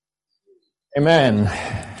Amen.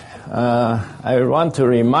 I want to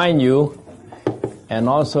remind you, and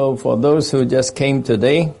also for those who just came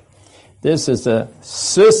today, this is a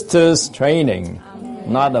sisters training,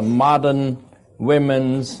 not a modern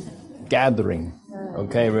women's gathering.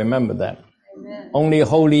 Okay, remember that. Only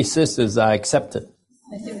holy sisters are accepted.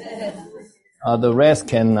 The rest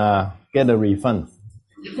can get a refund.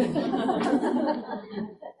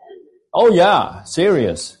 Oh yeah,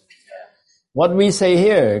 serious. What we say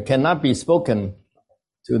here cannot be spoken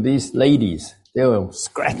to these ladies. They will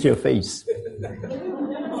scratch your face.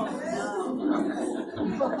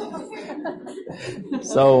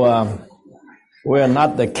 So we are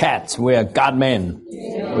not the cats. We are God men.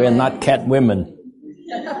 We are not cat women.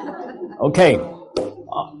 Okay.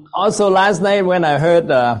 Also last night when I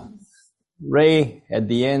heard Ray at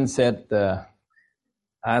the end said,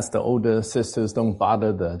 ask the older sisters don't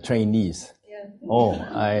bother the trainees. Yeah. Oh,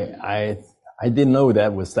 I didn't know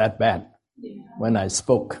that was that bad when I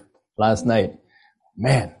spoke last night.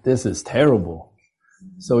 Man, this is terrible.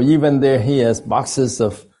 So even there he has boxes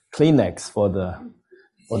of Kleenex for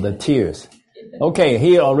the tears. Okay,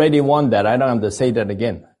 he already won that. I don't have to say that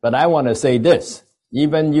again. But I want to say this.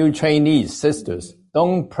 Even you trainees, sisters,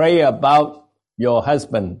 don't pray about your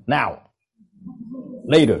husband now.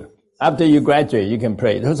 Later. After you graduate, you can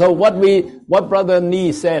pray. So what Brother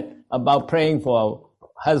Nee said about praying for a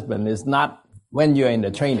husband is not when you're in the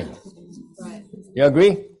training. You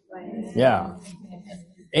agree? Yeah.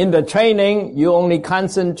 In the training, you only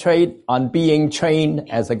concentrate on being trained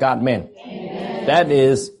as a God man. That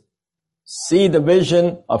is, see the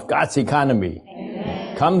vision of God's economy.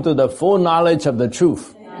 Come to the full knowledge of the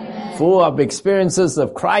truth. Full of experiences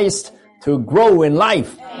of Christ to grow in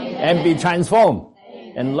life and be transformed.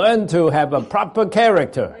 And learn to have a proper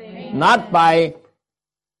character, not by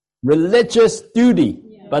religious duty,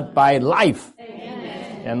 but by life.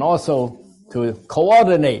 And also to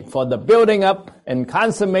coordinate for the building up and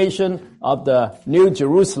consummation of the New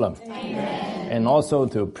Jerusalem. And also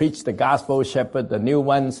to preach the gospel, shepherd the new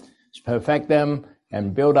ones, perfect them,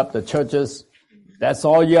 and build up the churches. That's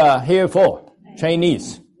all you are here for,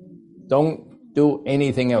 trainees. Don't do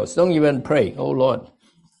anything else. Don't even pray, oh Lord,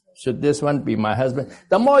 should this one be my husband?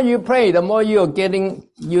 The more you pray, the more you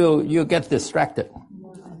get distracted.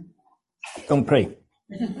 Don't pray.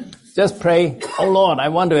 Just pray, oh Lord, I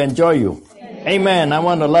want to enjoy you. Amen, I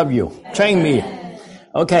want to love you. Train me.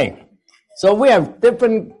 Okay, so we have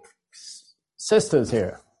different sisters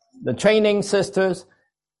here. The training sisters,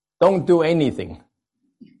 don't do anything.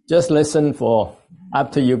 Just listen for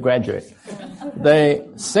after you graduate. The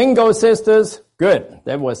single sisters, good.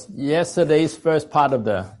 That was yesterday's first part of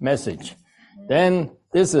the message. Then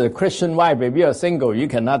this is a Christian wife. If you're single, you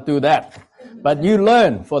cannot do that. But you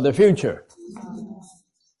learn for the future.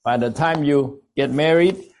 By the time you get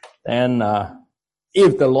married, and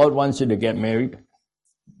if the Lord wants you to get married,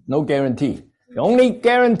 no guarantee. The only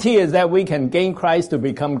guarantee is that we can gain Christ to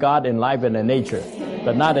become God in life and in nature,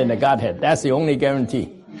 but not in the Godhead. That's the only guarantee.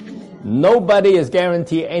 Nobody is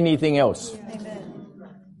guaranteed anything else.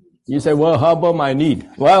 You say, well, how about my need?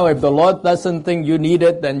 Well, if the Lord doesn't think you need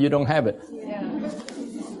it, then you don't have it.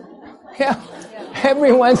 Yeah.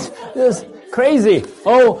 Everyone's just crazy.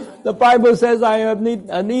 Oh, the Bible says I have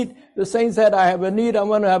a need. The saint said I have a need. I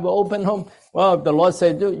want to have an open home. Well, if the Lord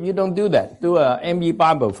said, you don't do that. Do a M.E.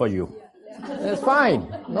 Bible for you. That's fine.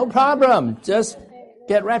 No problem. Just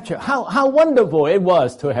get raptured. How wonderful it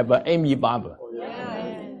was to have an M.E. Bible.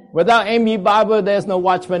 Without M.E. Bible, there's no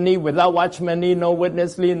Watchman Nee. Without Watchman Nee, no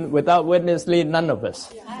Witness Lee. Without Witness Lee, none of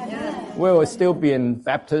us. We will still be in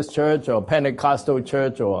Baptist church or Pentecostal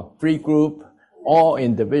church or free group, all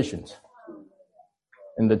in divisions.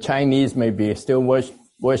 And the Chinese may be still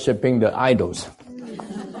worshiping the idols.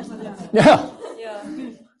 Yeah.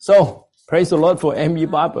 So, praise the Lord for M.E.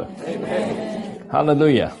 Bible. Amen.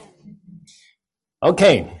 Hallelujah.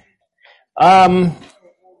 Okay.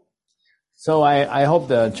 So I hope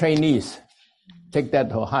the trainees take that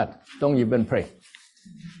to heart. Don't even pray.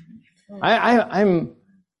 I'm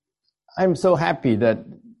so happy that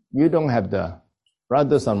you don't have the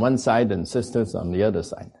brothers on one side and sisters on the other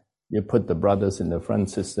side. You put the brothers in the front,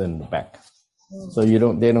 sister in the back. So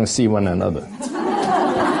they don't see one another.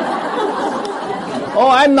 Oh,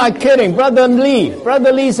 I'm not kidding. Brother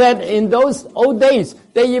Lee said in those old days,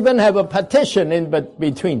 they even have a partition in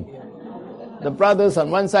between. The brothers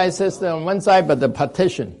on one side, sister on one side, but the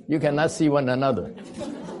partition. You cannot see one another.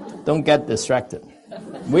 Don't get distracted.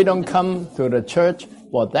 We don't come to the church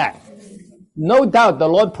for that. No doubt the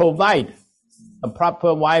Lord provide a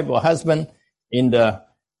proper wife or husband in the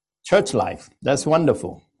church life. That's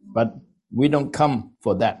wonderful. But we don't come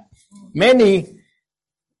for that. Many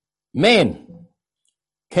men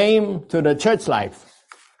came to the church life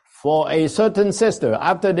for a certain sister.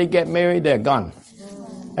 After they get married, they're gone.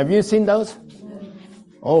 Have you seen those?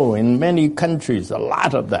 Oh, in many countries, a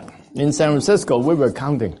lot of that. In San Francisco, we were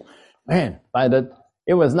counting. Man,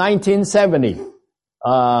 it was 1970.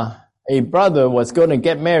 A brother was going to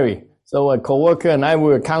get married. So a coworker and I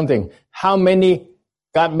were counting how many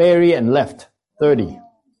got married and left. 30.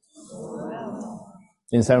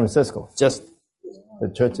 In San Francisco. Just the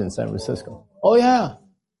church in San Francisco. Oh yeah.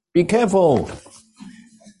 Be careful.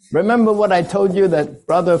 Remember what I told you that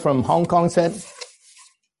brother from Hong Kong said?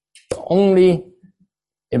 Only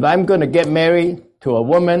if I'm going to get married to a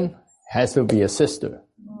woman, has to be a sister,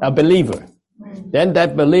 a believer. Then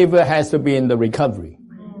that believer has to be in the recovery.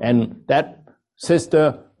 And that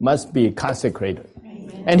sister must be consecrated.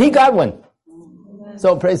 And he got one.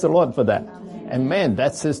 So praise the Lord for that. And man,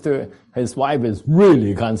 that sister, his wife is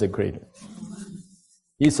really consecrated.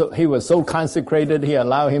 He was so consecrated, he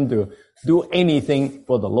allowed him to do anything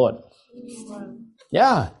for the Lord.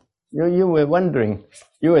 Yeah, you were wondering,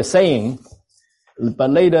 you were saying,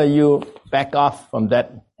 but later you back off from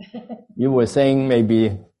that. You were saying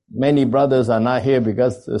maybe many brothers are not here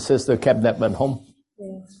because the sister kept them at home.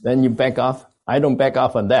 Yes. Then you back off. I don't back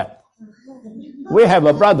off on that. We have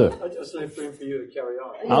a brother. I just left room for you to carry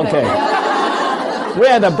on. Okay. We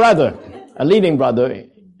had a brother, a leading brother,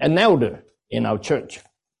 an elder in our church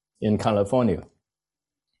in California.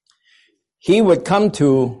 He would come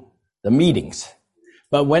to the meetings.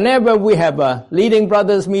 But whenever we have a leading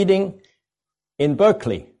brothers meeting in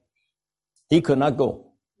Berkeley, he could not go.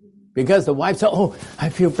 Because the wife said, oh, I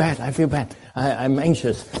feel bad. I'm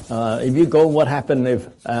anxious. If you go, what happened if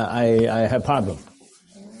I have problem?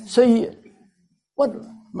 So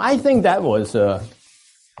I think that was the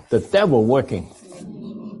devil working.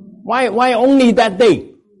 Why only that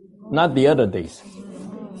day, not the other days?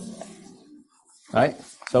 Right?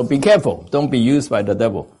 So be careful. Don't be used by the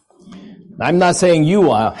devil. I'm not saying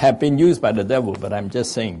you have been used by the devil, but I'm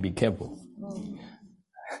just saying be careful.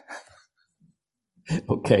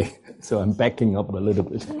 Okay, so I'm backing up a little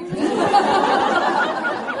bit.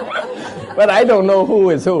 But I don't know who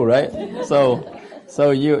is who, right?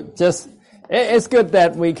 So you just, it's good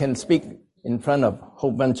that we can speak in front of a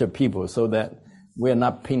whole bunch of people so that we're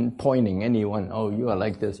not pinpointing anyone. Oh, you are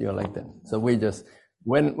like this, you are like that. So we just,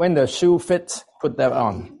 when the shoe fits, put that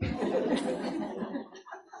on.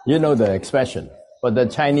 You know the expression. But the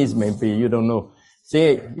Chinese maybe you don't know.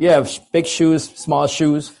 See, you have big shoes, small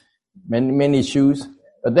shoes, many shoes.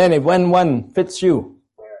 But then if when one fits you,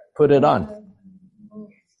 put it on.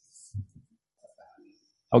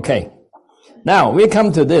 Okay. Now we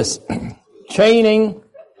come to this. Training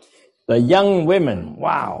the young women.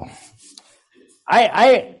 Wow.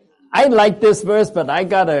 I like this verse, but I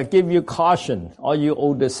gotta give you caution, all you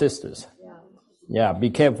older sisters. Yeah, be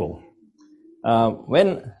careful.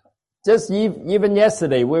 Even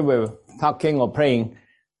yesterday we were talking or praying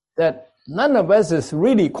that none of us is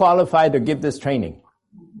really qualified to give this training.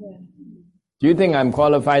 Yeah. Do you think I'm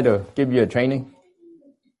qualified to give you a training?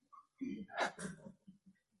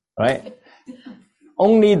 Right?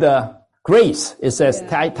 Only the grace, it says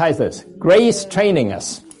Titus, grace training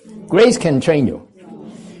us. Grace can train you.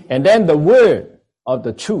 And then the word of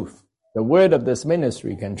the truth, the word of this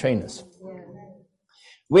ministry can train us.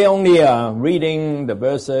 We only are reading the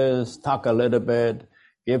verses, talk a little bit,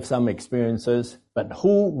 give some experiences, but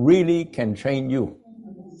who really can train you,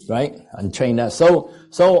 right? And train us. So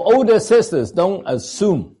older sisters, don't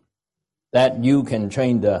assume that you can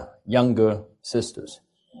train the younger sisters.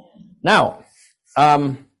 Now,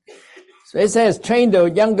 so it says, train the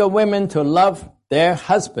younger women to love their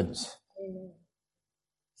husbands.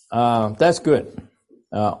 That's good.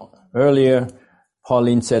 Earlier,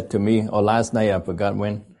 Pauline said to me, or last night, I forgot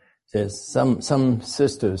when, says some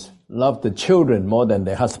sisters love the children more than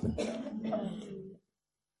their husband.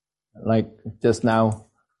 Like just now,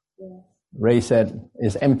 Ray said,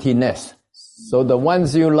 it's empty nest. So the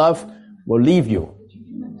ones you love will leave you.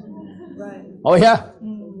 Right. Oh yeah?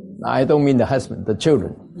 I don't mean the husband, the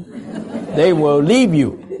children. They will leave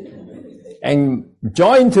you and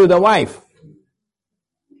join to the wife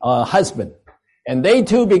or husband. And they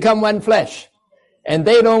too become one flesh. And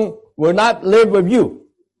they will not live with you.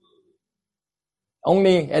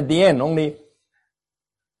 Only at the end, only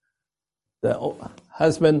the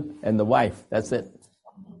husband and the wife. That's it.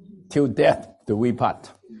 Till death do we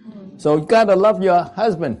part. So you gotta love your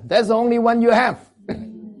husband. That's the only one you have.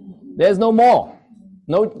 There's no more.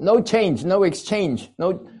 No change, no exchange,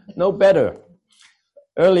 no better.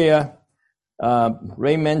 Earlier,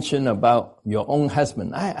 Ray mentioned about your own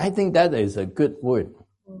husband. I think that is a good word.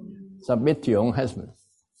 Submit to your own husband.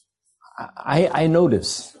 I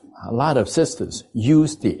notice a lot of sisters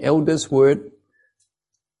use the eldest word,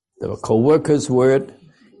 the co-worker's word,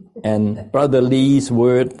 and Brother Lee's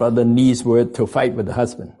word, Brother Lee's word to fight with the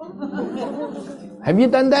husband. Have you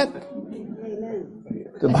done that?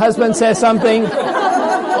 The husband says something.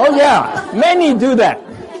 Oh yeah, many do that.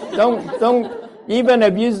 Don't, even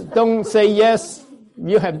if you don't say yes,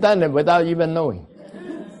 you have done it without even knowing.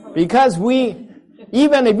 Because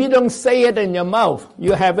even if you don't say it in your mouth,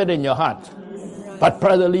 you have it in your heart. But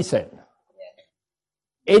Brother Lee said,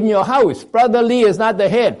 in your house, Brother Lee is not the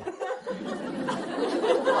head.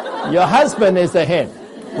 Your husband is the head.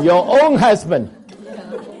 Your own husband.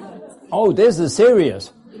 Oh, this is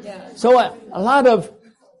serious. So a lot of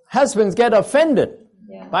husbands get offended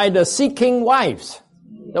by the seeking wives.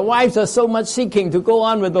 The wives are so much seeking to go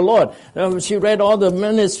on with the Lord. She read all the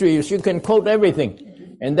ministry. She can quote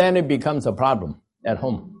everything. And then it becomes a problem at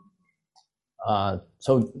home.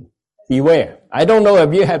 So beware. I don't know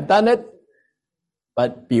if you have done it,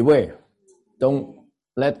 but beware. Don't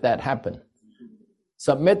let that happen.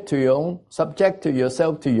 Subject to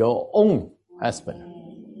yourself to your own husband.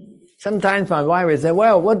 Sometimes my wife will say,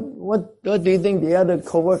 well, what do you think the other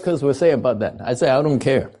co-workers will say about that? I say, I don't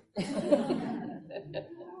care.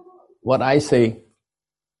 What I say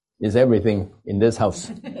is everything in this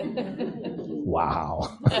house.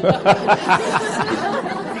 Wow.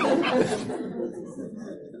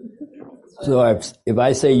 So if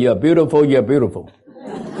I say you're beautiful, you're beautiful.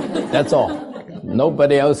 That's all.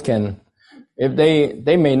 Nobody else can. If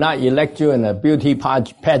they may not elect you in a beauty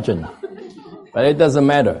pageant, but it doesn't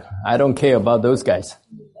matter. I don't care about those guys.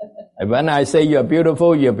 And when I say you're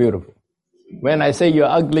beautiful, you're beautiful. When I say you're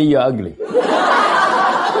ugly, you're ugly.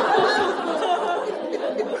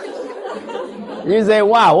 You say,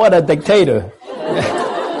 wow, what a dictator.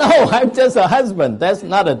 No, I'm just a husband. That's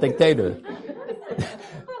not a dictator.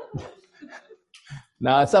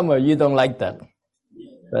 Now, some of you don't like that.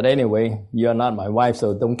 But anyway, you're not my wife,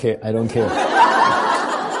 so don't care. I don't care.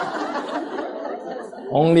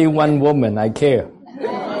 Only one woman I care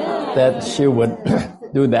that she would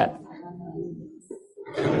do that.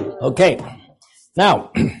 Okay.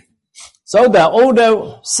 Now, so the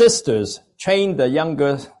older sisters train the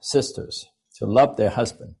younger sisters to love their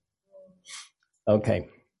husband. Okay.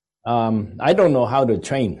 I don't know how to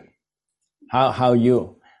train.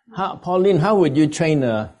 Pauline, how would you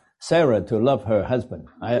train Sarah to love her husband?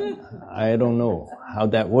 I don't know how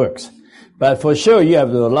that works. But for sure, you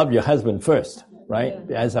have to love your husband first, right?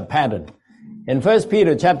 As a pattern. In 1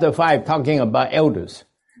 Peter chapter 5, talking about elders,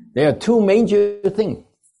 there are two major things.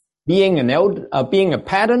 Being an elder, being a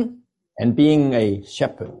pattern, and being a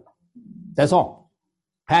shepherd. That's all.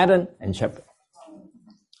 Pattern and shepherd.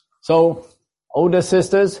 So, older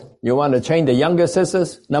sisters, you want to train the younger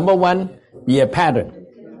sisters. Number one, be a pattern.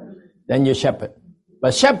 Then you shepherd.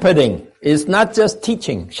 But shepherding is not just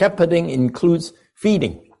teaching. Shepherding includes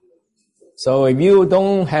feeding. So if you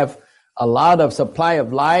don't have a lot of supply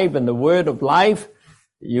of life and the word of life,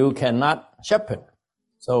 you cannot shepherd.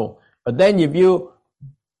 So, but then if you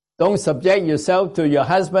don't subject yourself to your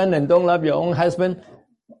husband and don't love your own husband,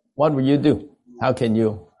 what will you do? How can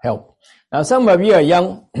you help? Now some of you are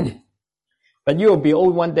young, but you will be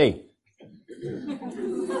old one day.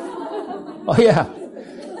 Oh yeah.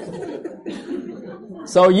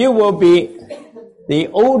 So you will be the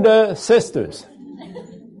older sisters.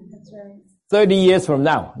 30 years from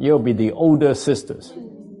now, you'll be the older sisters.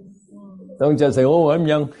 Don't just say, oh, I'm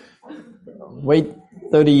young. Wait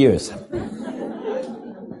 30 years.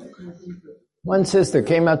 One sister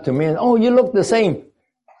came up to me and, oh, you look the same.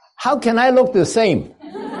 How can I look the same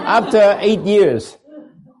after 8 years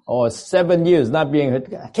or 7 years not being hurt?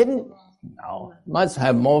 No, must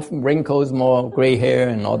have more wrinkles, more gray hair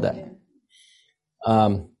and all that.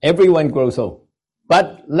 Everyone grows old.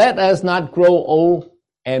 But let us not grow old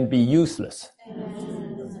and be useless.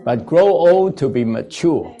 But grow old to be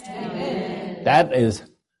mature. That is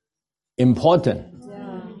important.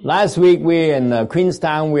 Last week we in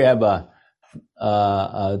Queenstown, we have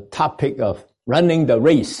a topic of running the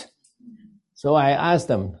race. So I asked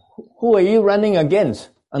them, who are you running against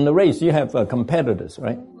on the race? You have competitors,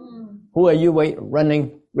 right? Who are you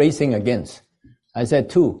racing against? I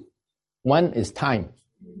said two. One is time.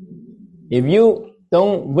 If you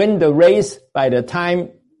don't win the race by the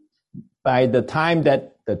time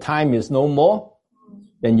that the time is no more,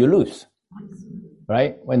 then you lose.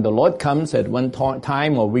 Right? When the Lord comes at one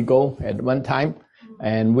time, or we go at one time,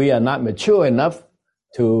 and we are not mature enough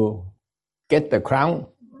to get the crown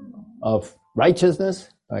of righteousness,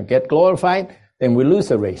 get glorified, then we lose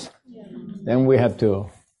the race. Then we have to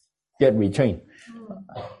get retrained.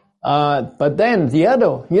 But then the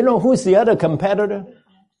other, you know who's the other competitor?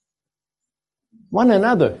 One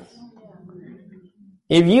another.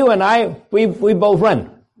 If you and I, we both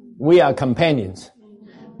run, we are companions.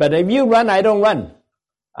 But if you run, I don't run,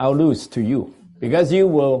 I'll lose to you. Because you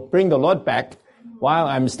will bring the Lord back while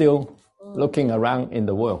I'm still looking around in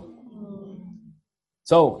the world.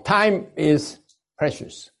 So time is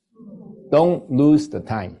precious. Don't lose the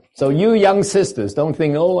time. So you young sisters, don't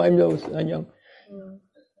think, oh, I'm young.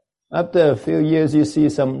 After a few years, you see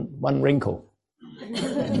one wrinkle.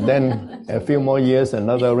 And then a few more years,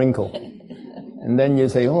 another wrinkle. And then you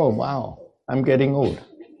say, oh, wow, I'm getting old.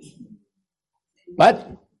 But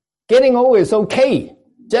getting old is okay.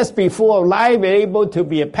 Just before life, we're able to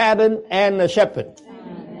be a pattern and a shepherd.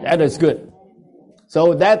 That is good.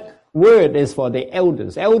 So that word is for the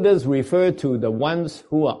elders. Elders refer to the ones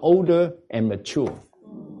who are older and mature.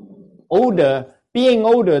 Being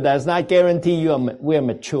older does not guarantee we're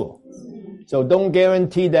mature. So don't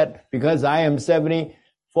guarantee that because I am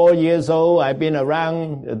 74 years old, I've been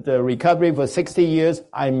around the recovery for 60 years,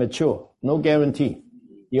 I'm mature. No guarantee.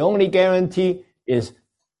 The only guarantee is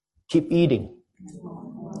keep eating.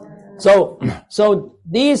 So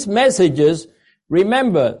these messages,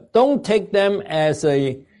 remember, don't take them as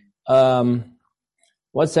a,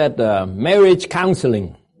 marriage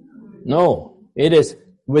counseling. No, it is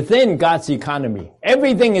within God's economy.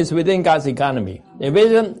 Everything is within God's economy. If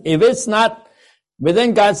it's not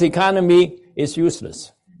within God's economy, it's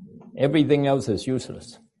useless. Everything else is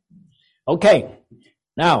useless. Okay,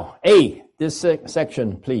 now A, this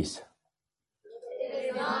section, please.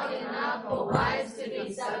 It is not enough for wives to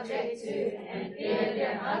be subject to and fear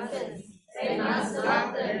their husbands. They must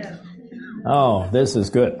love them. Oh, this is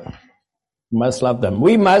good. Must love them.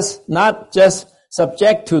 We must not just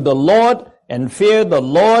subject to the Lord and fear the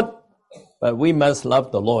Lord, but we must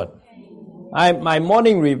love the Lord. My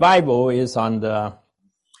morning revival is on the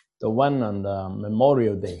one on the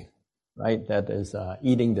Memorial Day, right? That is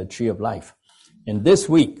eating the tree of life. And this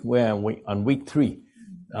week, we're on week 3.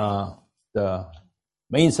 The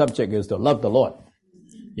main subject is to love the Lord.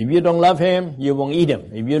 If you don't love Him, you won't eat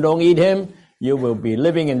Him. If you don't eat Him, you will be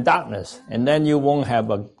living in darkness, and then you won't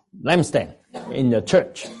have a lampstand in the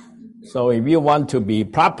church. So if you want to be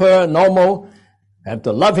proper, normal, have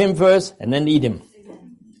to love Him first and then eat Him.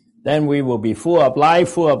 Then we will be full of life,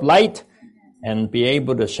 full of light, and be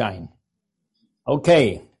able to shine.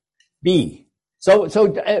 Okay, B. So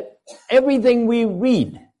everything we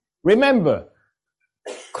read, remember,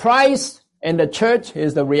 Christ and the church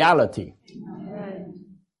is the reality.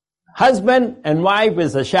 Husband and wife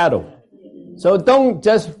is a shadow. So don't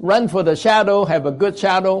just run for the shadow, have a good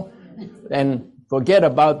shadow, and forget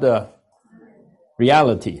about the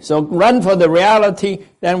reality. So run for the reality,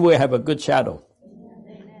 then we'll have a good shadow.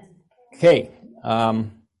 Okay.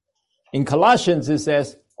 In Colossians it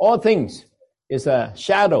says, all things is a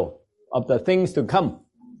shadow of the things to come,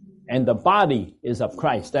 and the body is of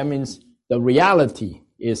Christ. That means the reality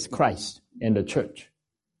is Christ and the church.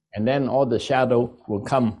 And then all the shadow will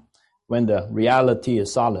come when the reality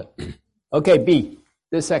is solid. Okay, B,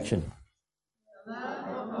 this section. The love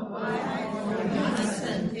of a wife for her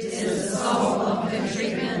husband is the soul of the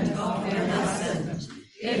treatment of her husband.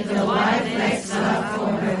 If the wife lacks love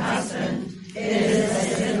for her husband, it is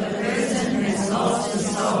as if the person has lost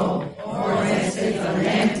his soul, or as if a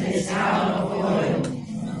lamp is out of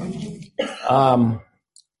oil.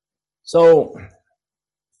 So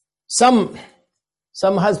some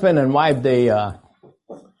husband and wife, they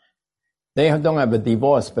don't have a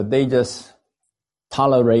divorce, but they just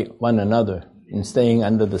tolerate one another in staying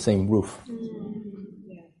under the same roof.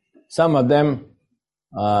 Some of them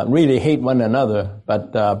really hate one another,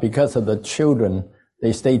 but because of the children,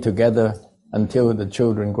 they stay together until the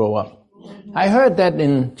children grow up. I heard that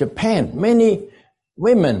in Japan, many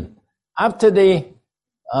women, after the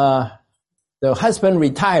husband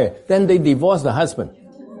retired, then they divorce the husband.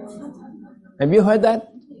 Have you heard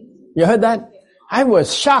that? You heard that? I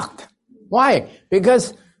was shocked. Why?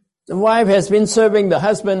 Because the wife has been serving the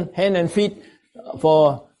husband hand and feet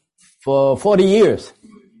for 40 years.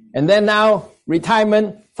 And then now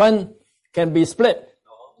retirement fund can be split.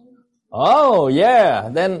 Oh, yeah.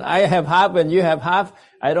 Then I have half and you have half.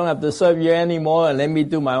 I don't have to serve you anymore and let me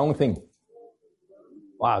do my own thing.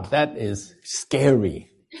 Wow, that is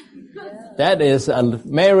scary. That is a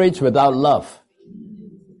marriage without love.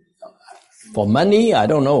 For money, I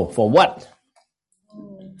don't know. For what?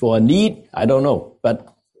 For a need, I don't know.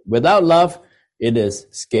 But without love, it is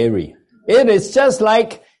scary. It is just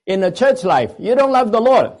like in a church life. You don't love the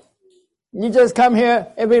Lord. You just come here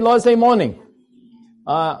every Lord's Day morning.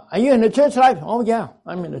 Are you in the church life? Oh yeah,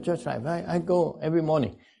 I'm in the church life. I go every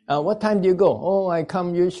morning. What time do you go? Oh, I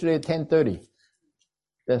come usually at 10:30.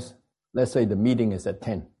 Let's say the meeting is at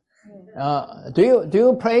 10. Do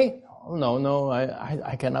you pray? Oh, no,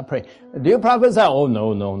 I cannot pray. Do you prophesy? Oh,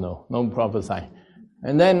 no prophesy.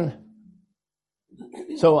 And then,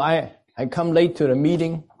 so I come late to the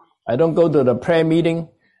meeting. I don't go to the prayer meeting.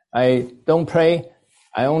 I don't pray.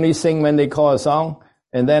 I only sing when they call a song.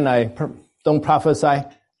 And then I don't prophesy.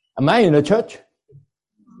 Am I in the church?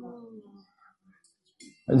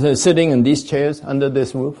 And sitting in these chairs under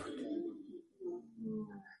this roof.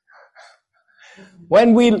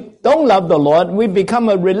 When we don't love the Lord, we become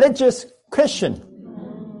a religious Christian.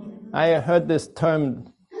 I heard this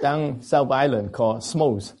term down South Island called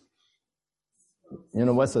SMOs. You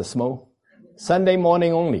know what's a SMO? Sunday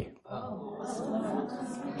morning only.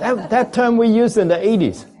 That term we used in the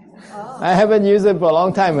 80s. I haven't used it for a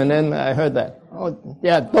long time, and then I heard that. Oh,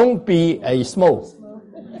 yeah, don't be a SMO.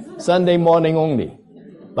 Sunday morning only.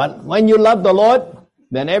 But when you love the Lord,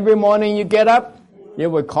 then every morning you get up, you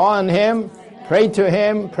will call on Him, pray to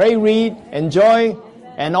Him, pray, read, enjoy,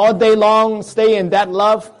 and all day long stay in that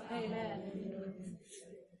love.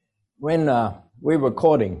 When we were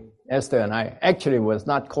courting, Esther and I actually was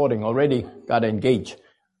not courting, already got engaged.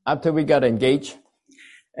 After we got engaged,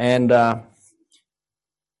 and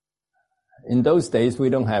in those days we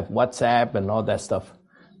don't have WhatsApp and all that stuff.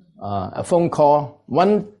 A phone call,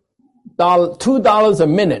 $2 a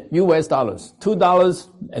minute, US dollars. $2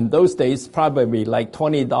 in those days, probably like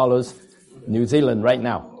 $20 New Zealand right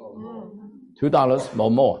now. $2 or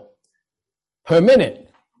more per minute.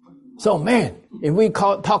 So man, if we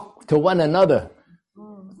talk to one another,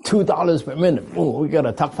 $2 per minute, we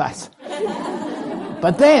gotta talk fast.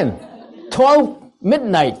 But then, 12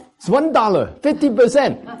 midnight, it's $1,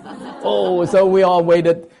 50%. So we all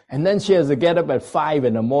waited, and then she has to get up at 5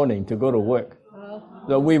 in the morning to go to work.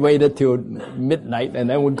 So we waited till midnight, and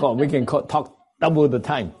then we can talk double the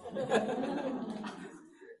time.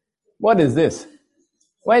 What is this?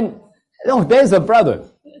 There's a brother,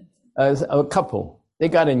 a couple. They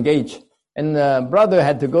got engaged, and the brother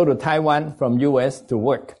had to go to Taiwan from US to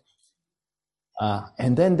work.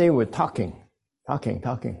 And then they were talking.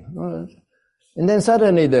 And then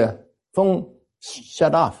suddenly the phone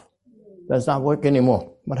shut off. Does not work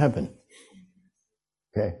anymore. What happened?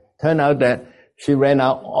 Okay. Turned out that she ran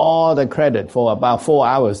out all the credit for about 4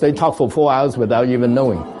 hours. They talked for 4 hours without even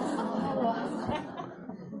knowing.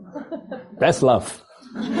 That's love.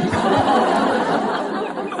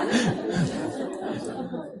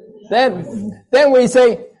 Then we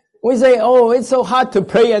say, oh, it's so hard to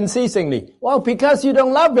pray unceasingly. Well, because you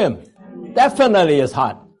don't love Him. Definitely it's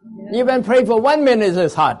hard. Even pray for 1 minute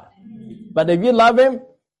is hard. But if you love Him,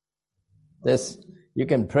 you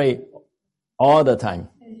can pray all the time.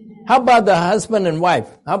 How about the husband and wife?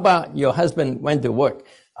 How about your husband went to work?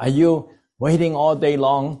 Are you waiting all day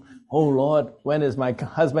long? Oh Lord, when is my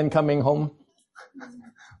husband coming home?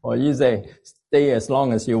 Or you say, stay as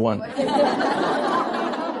long as you want.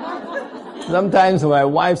 Sometimes my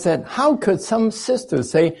wife said, how could some sisters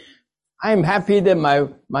say, I'm happy that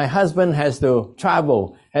my husband has to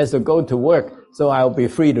travel, has to go to work, so I'll be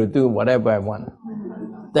free to do whatever I want.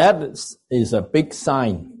 That is a big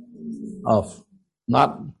sign of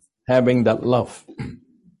not having that love.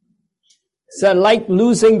 It's like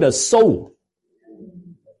losing the soul.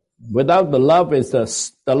 Without the love,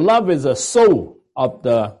 the love is the soul of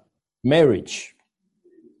the marriage.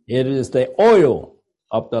 It is the oil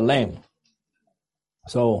of the lamp.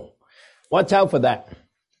 So, watch out for that.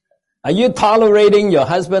 Are you tolerating your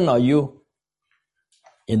husband, or are you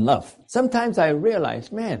in love? Sometimes I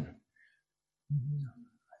realize, man,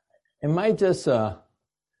 am I just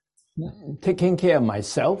taking care of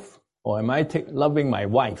myself, or am I loving my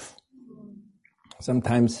wife?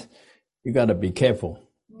 Sometimes you got to be careful.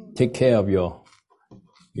 Take care of your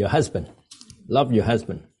husband. Love your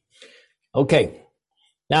husband. Okay.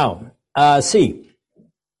 Now, C.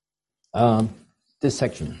 This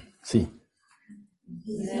section, C.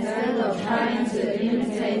 Instead of trying to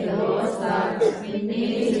imitate the Lord's love, we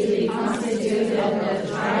need to be constituted of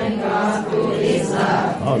the trying God who is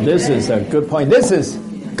love. Oh, this is a good point. This is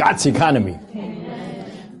God's economy.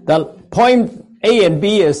 The point A and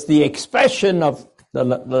B is the expression of the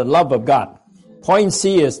love of God. Point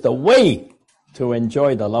C is the way to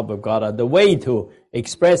enjoy the love of God, or the way to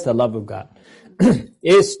express the love of God,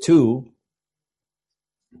 is to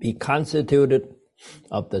be constituted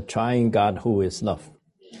of the triune God who is love.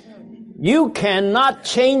 You cannot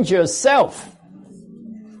change yourself.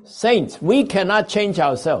 Saints, we cannot change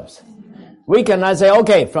ourselves. We cannot say,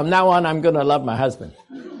 okay, from now on I'm going to love my husband.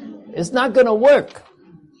 It's not going to work.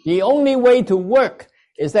 The only way to work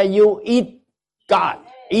is that you eat God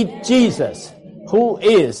Eat Jesus, who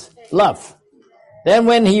is love. Then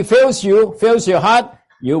when he fills your heart,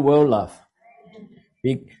 you will love.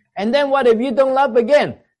 And then what if you don't love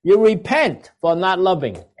again? You repent for not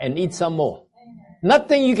loving and eat some more.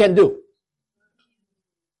 Nothing you can do.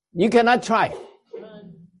 You cannot try.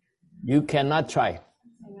 You cannot try.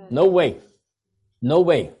 No way. No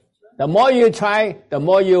way. The more you try, the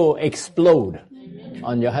more you explode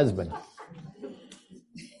on your husband.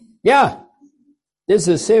 Yeah, this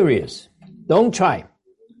is serious. Don't try.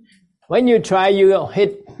 When you try, you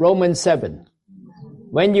hit Romans 7.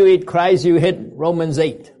 When you eat Christ, you hit Romans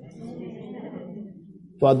 8.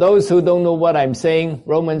 For those who don't know what I'm saying,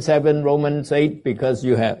 Romans 7, Romans 8, because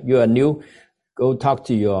you are new, go talk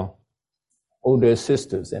to your older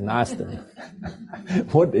sisters and ask them,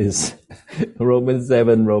 what is Romans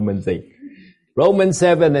 7, Romans 8? Romans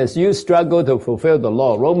 7 is you struggle to fulfill the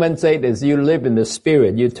law. Romans 8 is you live in the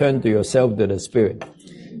Spirit. You turn to yourself to the Spirit.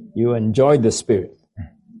 You enjoy the Spirit.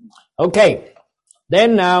 Okay,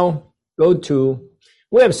 then now go to,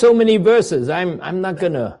 we have so many verses. I'm not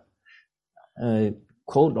going to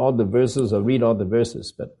quote all the verses or read all the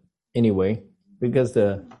verses, but anyway, because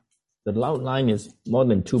the outline is more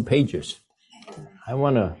than 2 pages. I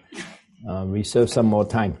want to reserve some more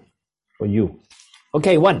time for you.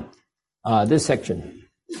 Okay, 1. This section.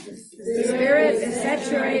 The Spirit is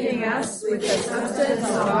saturating us with the substance of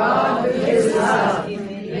God who is love.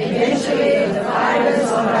 Eventually, the fibers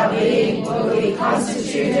of our being will be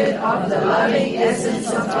constituted of the loving essence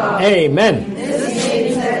of God. Amen. This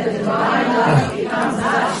means that the divine love becomes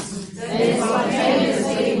us. Then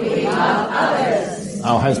spontaneously we love others.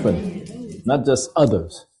 Our husband, not just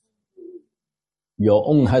others. Your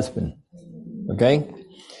own husband. Okay?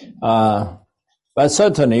 But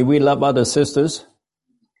certainly we love other sisters.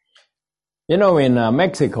 You know, in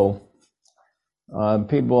Mexico,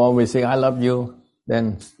 people always say, I love you.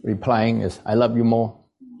 Then replying is, I love you more.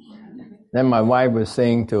 Then my wife was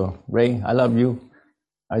saying to Ray, I love you.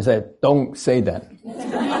 I said, don't say that.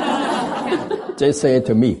 Just say it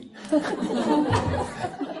to me.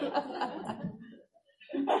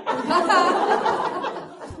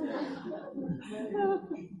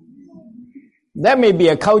 That may be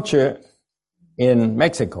a culture in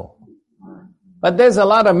Mexico. But there's a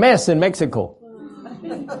lot of mess in Mexico.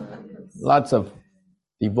 Lots of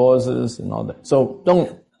divorces and all that. So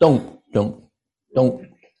don't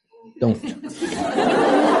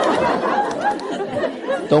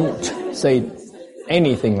say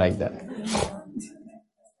anything like that.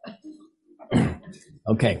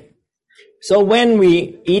 Okay. So when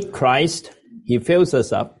we eat Christ, he fills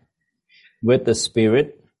us up with the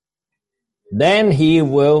Spirit. Then he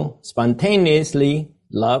will spontaneously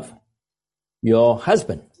love your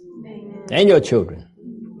husband and your children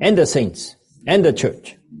and the saints and the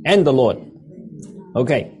church and the Lord.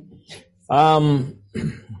 Okay.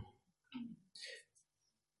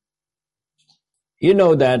 You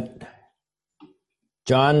know that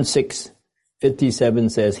John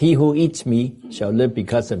 6:57 says, he who eats me shall live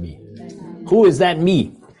because of me. Who is that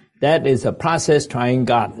me? That is a process trying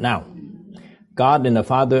God now. God and the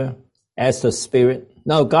Father as the Spirit.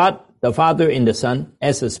 No, God, the Father in the Son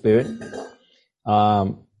as the Spirit.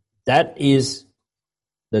 That is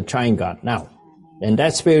the triune God now. And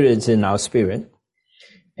that Spirit is in our spirit.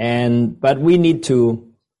 But we need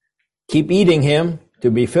to keep eating him,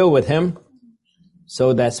 to be filled with him,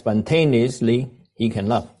 so that spontaneously he can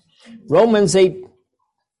love. Romans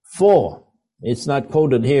 8:4, it's not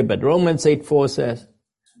quoted here, but Romans 8:4 says,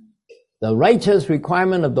 the righteous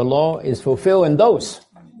requirement of the law is fulfilled in those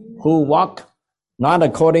who walk not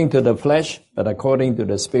according to the flesh, but according to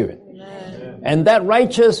the Spirit. Amen. And that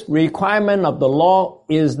righteous requirement of the law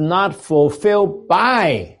is not fulfilled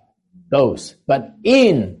by those, but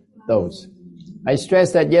in those. I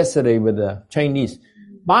stressed that yesterday with the Chinese.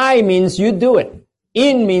 By means you do it.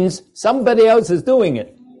 In means somebody else is doing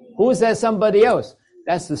it. Who's that somebody else?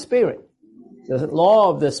 That's the Spirit. The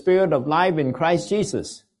law of the Spirit of life in Christ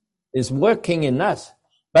Jesus is working in us.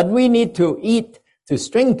 But we need to eat to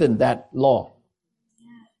strengthen that law.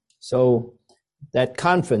 So that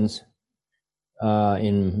conference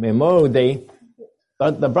in Memorial Day,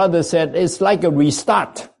 but the brother said it's like a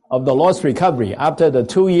restart of the lost recovery after the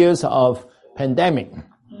 2 years of pandemic.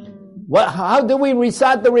 How do we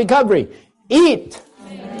restart the recovery? Eat.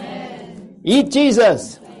 Amen. Eat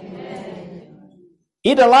Jesus. Amen.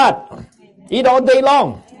 Eat a lot. Amen. Eat all day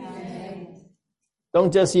long. Amen.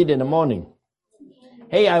 Don't just eat in the morning.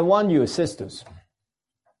 Hey, I warn you, sisters.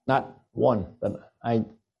 Not one, but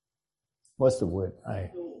what's the word? I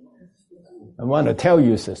want to tell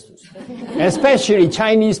you, sisters. Especially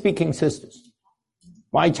Chinese-speaking sisters.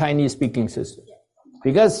 Why Chinese-speaking sisters?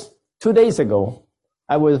 Because 2 days ago,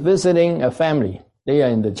 I was visiting a family. They are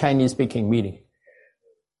in the Chinese-speaking meeting.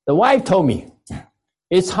 The wife told me,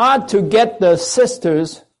 it's hard to get the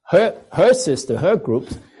sisters, her group,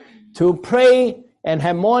 to pray and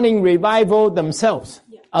have morning revival themselves,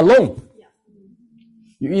 alone.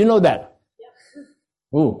 You know that?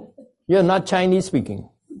 Ooh, you're not Chinese-speaking,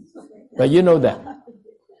 but you know that.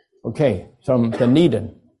 Okay, from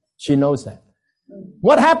Dunedin. She knows that.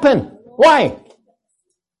 What happened? Why?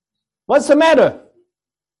 What's the matter?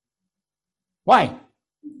 Why?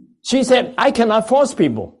 She said, I cannot force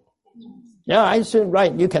people. Yeah, I said,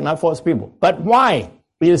 right, you cannot force people. But why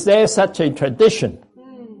is there such a tradition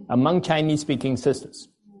among Chinese-speaking sisters?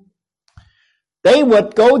 They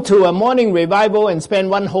would go to a morning revival and spend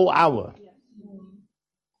 1 whole hour.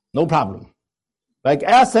 No problem. Like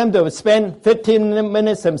ask them to spend 15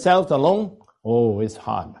 minutes themselves alone. Oh, it's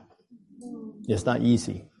hard. It's not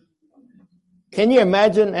easy. Can you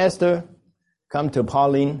imagine Esther come to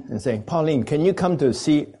Pauline and say, Pauline, can you come to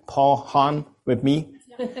see Paul Hahn with me?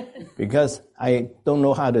 Because I don't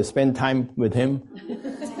know how to spend time with him.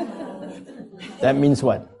 That means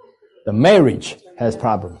what? The marriage has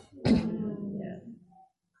problem.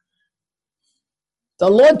 The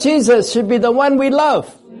Lord Jesus should be the one we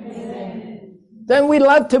love. Amen. Then we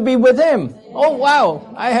love to be with him. Oh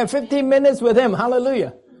wow, I have 15 minutes with him.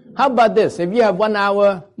 Hallelujah. How about this? If you have 1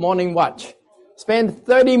 hour morning watch, spend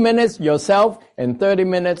 30 minutes yourself and 30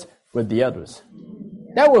 minutes with the others.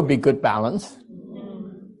 That will be good balance.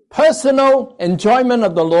 Personal enjoyment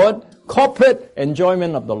of the Lord, corporate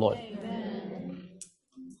enjoyment of the Lord. Amen.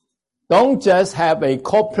 Don't just have a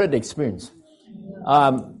corporate experience.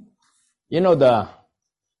 You know the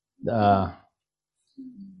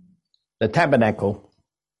tabernacle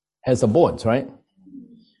has the boards, right?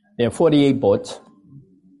 There are 48 boards.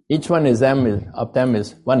 Each one of them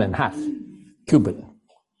is 1.5 cubit.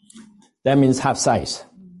 That means half size.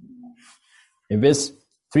 If it's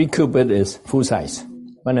 3 cubit, is full size.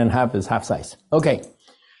 1.5 is half size. Okay.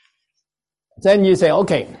 Then you say,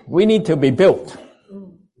 okay, we need to be built.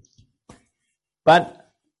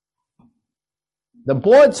 But the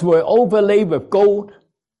boards were overlaid with gold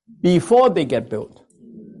before they get built.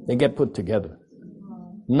 They get put together.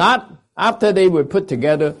 Not after they were put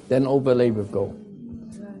together, then overlaid with gold.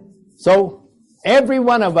 So every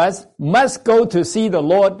one of us must go to see the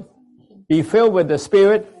Lord, be filled with the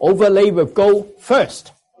Spirit, overlaid with gold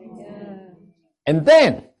first. And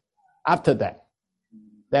then, after that,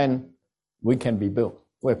 then we can be built.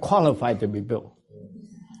 We're qualified to be built.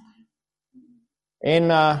 In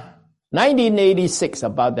 1986,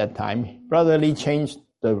 about that time, Brother Lee changed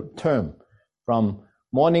the term from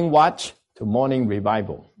morning watch to morning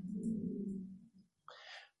revival.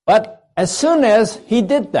 But as soon as he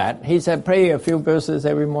did that, he said, pray a few verses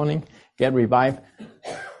every morning, get revived.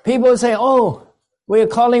 People say, oh, we're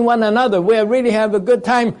calling one another. We really have a good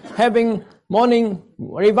time having morning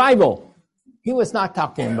revival. He was not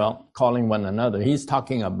talking about calling one another. He's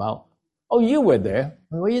talking about, oh, you were there.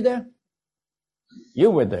 Were you there?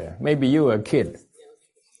 You were there. Maybe you were a kid.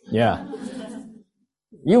 Yeah.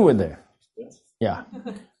 You were there. Yeah.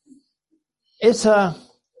 It's a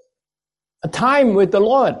time with the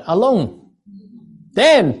Lord alone.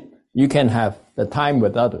 Then you can have the time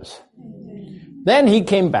with others. Then he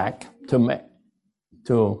came back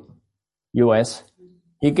to U.S.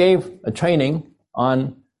 He gave a training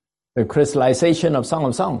on the crystallization of Song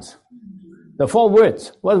of Songs. The 4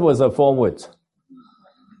 words. What was the 4 words?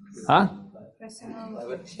 Huh?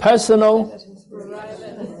 Personal.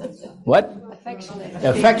 What?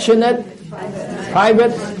 Affectionate.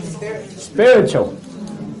 Private. Spiritual.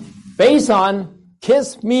 Based on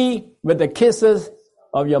kiss me with the kisses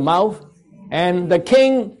of your mouth, and the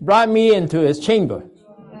king brought me into his chamber.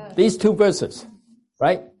 These 2 verses.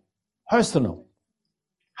 Right? Personal.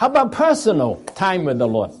 How about personal time with the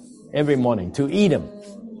Lord every morning to eat him?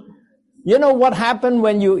 You know what happened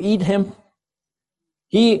when you eat him?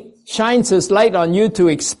 He shines his light on you to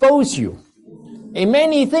expose you in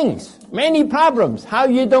many things, many problems. How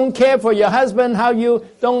you don't care for your husband, how you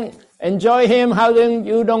don't enjoy him, how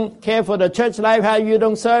you don't care for the church life, how you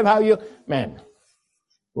don't serve, man,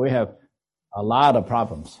 we have a lot of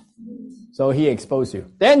problems. So he exposed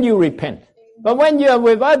you. Then you repent. But when you are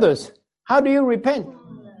with others, how do you repent?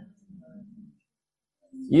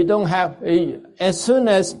 You don't have, as soon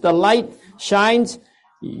as the light shines,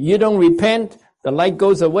 you don't repent, the light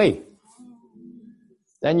goes away.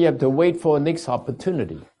 Then you have to wait for the next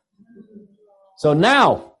opportunity. So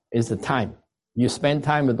now is the time. You spend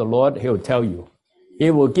time with the Lord, he'll tell you.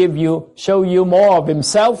 He will show you more of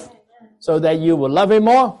himself so that you will love him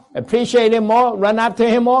more, appreciate him more, run after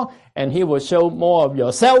him more, and He will show more of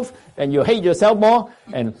yourself, and you hate yourself more,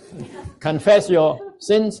 and confess your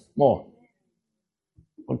sins more.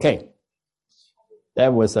 Okay.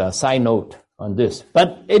 That was a side note on this.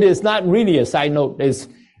 But it is not really a side note. It's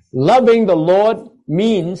loving the Lord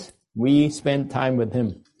means we spend time with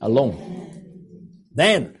Him alone.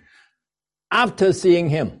 Then, after seeing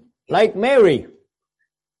Him, like Mary,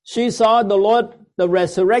 she saw the Lord, the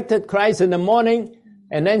resurrected Christ in the morning,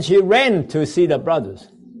 and then she ran to see the brothers,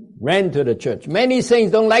 ran to the church. Many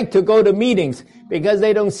saints don't like to go to meetings because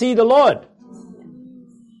they don't see the Lord.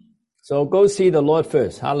 So go see the Lord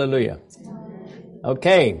first. Hallelujah.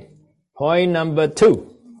 Okay, point number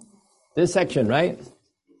 2. This section, right?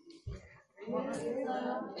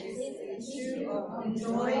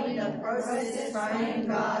 Enjoying the process of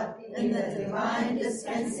God in the divine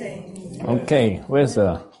dispensing. Okay,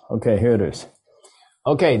 okay, here it is.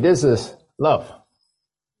 Okay, this is love.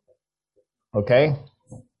 Okay,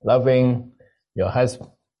 loving your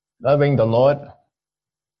husband, loving the Lord.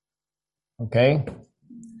 Okay,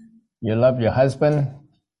 you love your husband.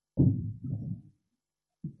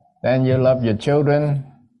 Then you love your children.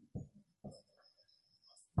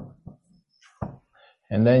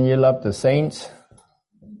 And then you love the saints.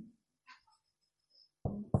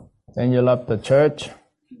 Then you love the church.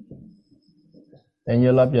 Then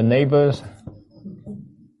you love your neighbors.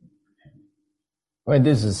 Well,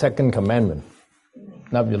 this is second commandment.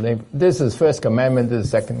 Love your neighbor. This is first commandment, this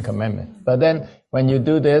is second commandment. But then when you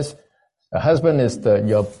do this, the husband is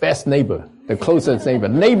your best neighbor, the closest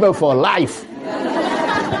neighbor for life.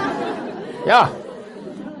 Yeah.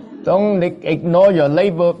 Don't ignore your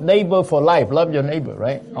neighbor for life. Love your neighbor,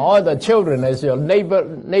 right? All the children is your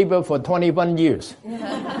neighbor for 21 years.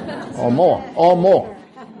 Or more.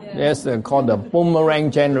 That's called the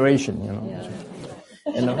boomerang generation,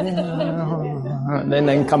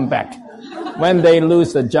 then come back. When they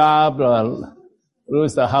lose a job or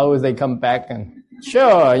lose the house, they come back and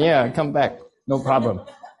come back. No problem.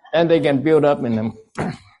 And they can build up in a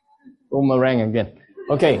boomerang again.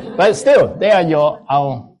 Okay, but still, they are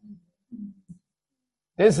our.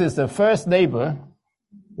 This is the first neighbor.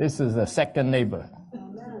 This is the second neighbor.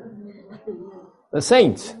 The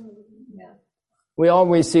saints. We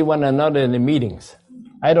always see one another in the meetings.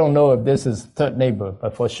 I don't know if this is third neighbor,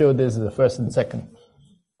 but for sure this is the first and second.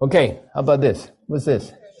 Okay, how about this? What's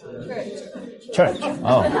this? Church.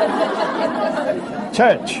 Oh.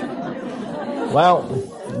 Church. Well,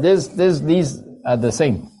 these are the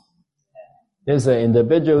same. There's an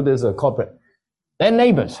individual, there's a corporate. Then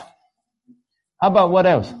neighbors. How about what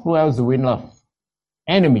else? Who else do we love?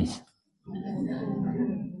 Enemies.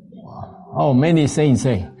 Oh, many saints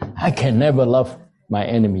say, I can never love my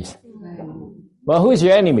enemies. Well, who's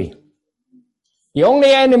your enemy? The only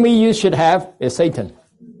enemy you should have is Satan.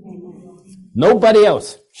 Nobody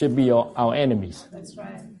else should be our enemies. That's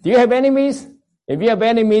right. Do you have enemies? If you have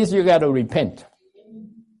enemies, you got to repent.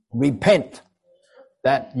 Repent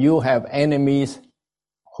that you have enemies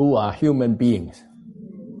who are human beings.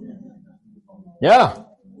 Yeah,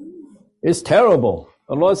 it's terrible.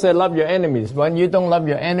 The Lord said, love your enemies. When you don't love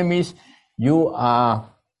your enemies, you are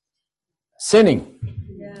sinning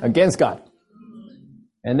against God.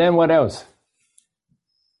 And then what else?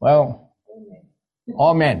 Well,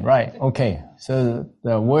 all men, right. Okay, so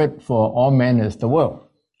the word for all men is the world.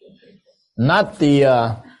 Not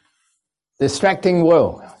the distracting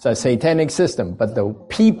world, the satanic system, but the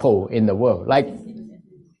people in the world, like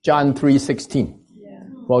John 3:16.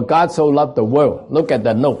 For God so loved the world. Look at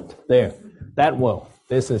the note there. That world.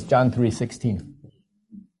 This is John 3:16.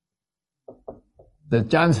 The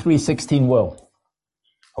John 3:16 world.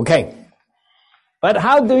 Okay. But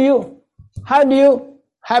how do you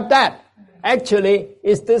have that? Actually,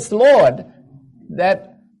 it's this Lord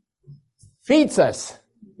that feeds us.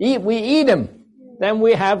 We eat Him. Then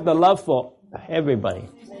we have the love for everybody.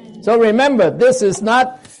 So remember, this is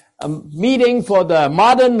not a meeting for the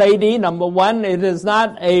modern lady. Number one, it is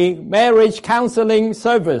not a marriage counseling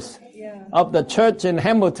service of the church in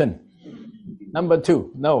Hamilton. Number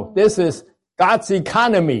two, no, this is God's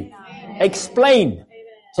economy explained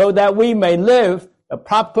so that we may live a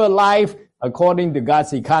proper life according to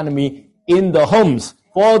God's economy in the homes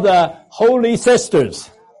for the holy sisters.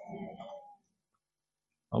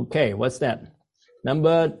 Okay, what's that?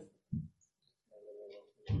 Number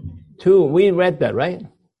 2, we read that, right?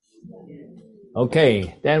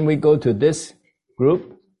 Okay, then we go to this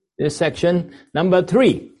group, this section. Number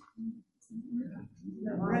 3.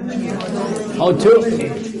 Oh,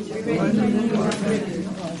 2.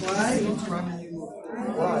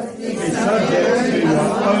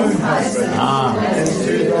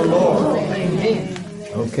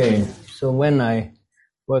 Okay, so when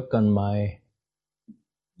work on my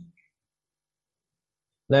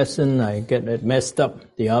lesson. I get it messed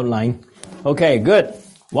up, the outline. Okay, good.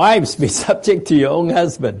 Wives, be subject to your own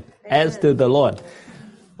husband, as to the Lord.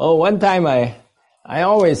 Oh, one time I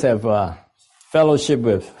always have fellowship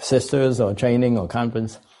with sisters or training or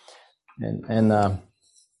conference, and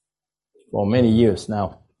for many years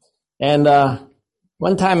now. And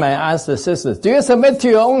one time I asked the sisters, do you submit to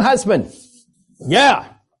your own husband? Yeah.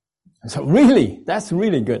 So really, that's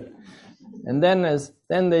really good. And then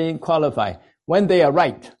they qualify when they are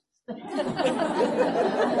right.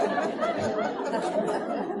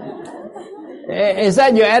 Is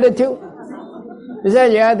that your attitude? Is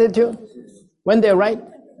that your attitude? When they're right?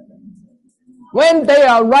 When they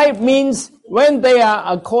are right means when they are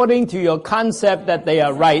according to your concept that they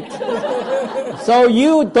are right. So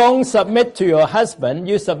you don't submit to your husband,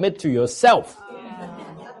 you submit to yourself.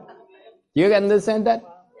 Do you understand that?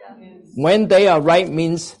 When they are right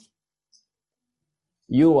means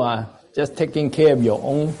you are just taking care of your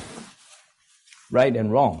own right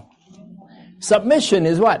and wrong. Submission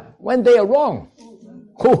is what? When they are wrong.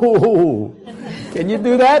 Can you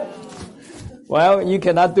do that? Well, you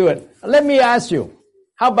cannot do it. Let me ask you,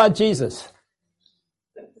 how about Jesus?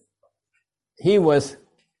 He was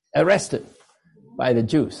arrested by the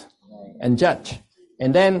Jews and judged,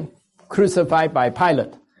 and then crucified by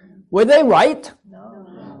Pilate. Were they right?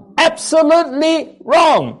 No. Absolutely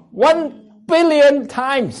wrong.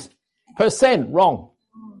 1,000,000,000% wrong.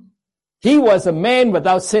 He was a man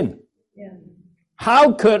without sin.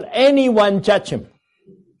 How could anyone judge him?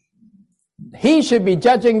 He should be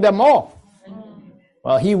judging them all.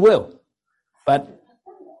 Well, he will. But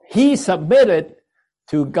he submitted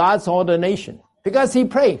to God's ordination because he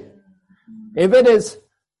prayed. If it is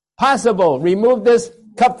possible, remove this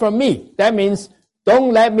cup from me. That means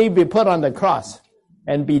don't let me be put on the cross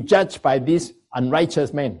and be judged by these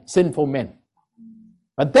unrighteous men, sinful men.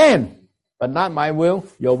 But not my will,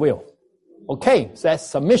 your will. Okay, so that's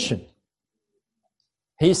submission.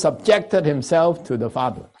 He subjected himself to the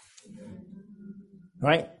Father.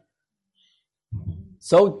 Right?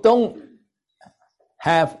 So don't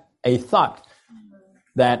have a thought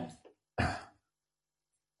that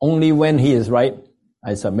only when he is right,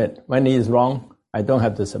 I submit. When he is wrong, I don't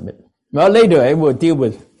have to submit. Well, later I will deal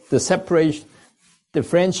with the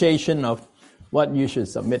differentiation of what you should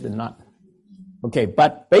submit and not. Okay,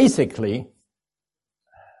 but basically,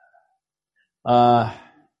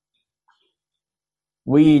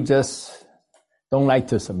 we just don't like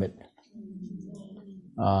to submit.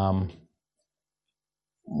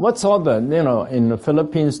 What's all the, in the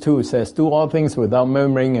Philippines 2 it says, do all things without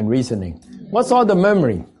murmuring and reasoning. What's all the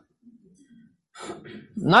murmuring?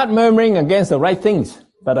 Not murmuring against the right things,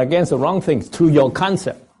 but against the wrong things through your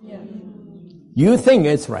concept. Yeah. You think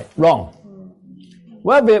it's right, wrong.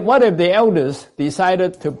 What if the elders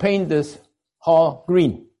decided to paint this hall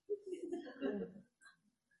green?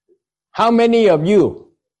 How many of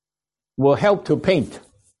you will help to paint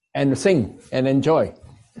and sing and enjoy?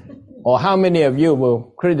 Or how many of you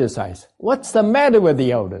will criticize? What's the matter with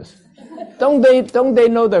the elders? Don't they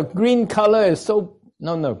know the green color is so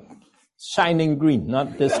shining green,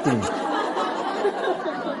 not this green.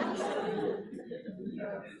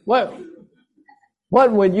 What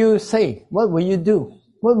would you say? What will you do?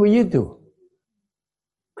 What will you do?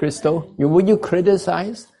 Crystal, would you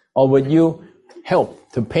criticize or would you help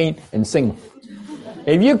to paint and sing?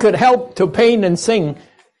 If you could help to paint and sing,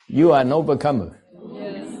 you are an overcomer.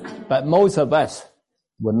 But most of us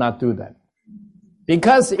would not do that.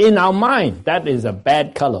 Because in our mind, that is a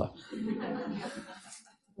bad color.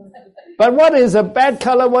 But what is a bad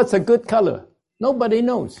color? What's a good color? Nobody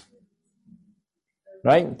knows.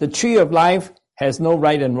 Right? The tree of life has no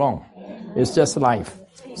right and wrong. It's just life.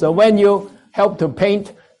 So when you help to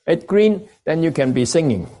paint it green, then you can be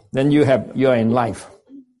singing. Then you're in life.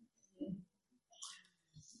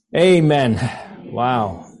 Amen.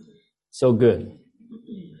 Wow. So good.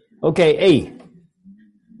 Okay, A.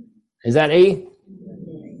 Is that A?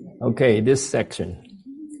 Okay, this section.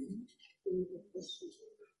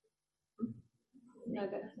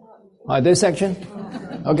 This section?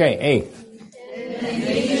 Okay, A. In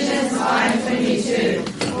Ephesians 5:22,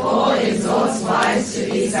 Paul exhorts wives to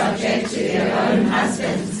be subject to their own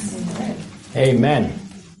husbands. Amen.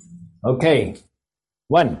 Okay.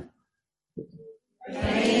 1.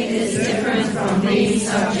 Faith is different from being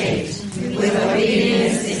subject. With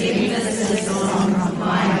obedience, the emphasis is on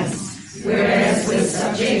compliance, whereas with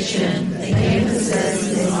subjection, the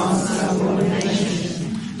emphasis is on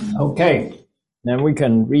subordination. Okay. Then we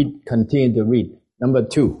can continue to read. Number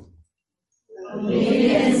 2.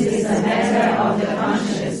 Obedience is a matter of the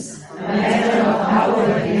conscience, a matter of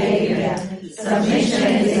outward Submission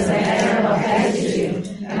is a matter of attitude,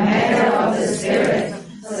 a matter of the spirit.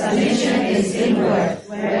 Submission is inward,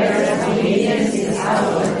 whereas obedience is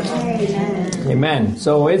outward. Amen.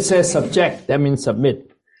 So it says subject, that means submit.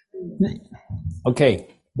 Okay,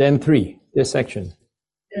 then 3, this section.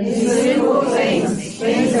 In sinful things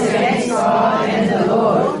against God and the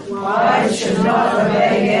Lord, wives should not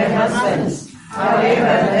obey their husbands.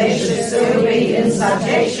 However, they should still be in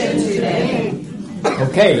subjection to them.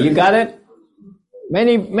 Okay, you got it?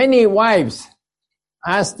 Many wives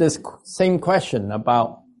ask this same question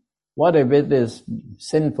about what if it is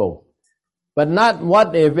sinful, but not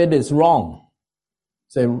what if it is wrong.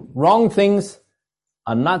 So wrong things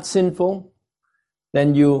are not sinful,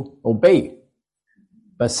 then you obey.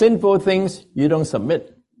 But sinful things, you don't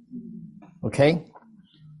submit. Okay?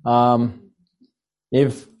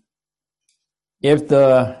 If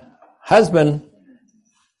the husband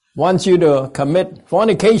wants you to commit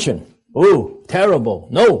fornication, oh, terrible.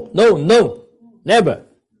 No, never.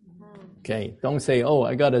 Okay, don't say, oh,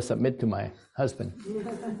 I gotta submit to my husband.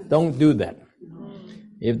 Don't do that.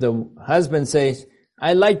 If the husband says,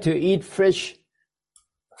 I like to eat fish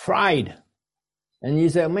fried, and you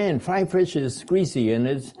say, man, fried fish is greasy and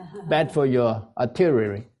it's bad for your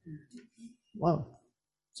artery. Well,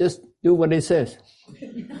 just do what it says.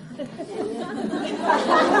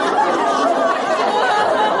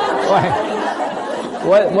 Why?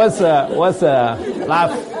 What's the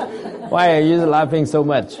laugh? Why are you laughing so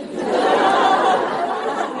much?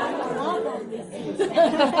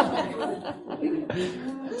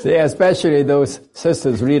 See, especially those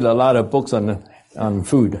sisters read a lot of books on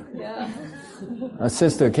food. Yeah. A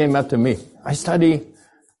sister came up to me. I study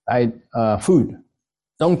food.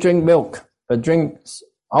 Don't drink milk, but drink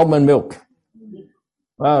almond milk.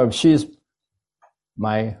 Well, if she's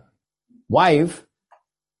my wife,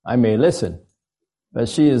 I may listen. But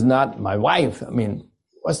she is not my wife. I mean,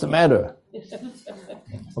 what's the matter?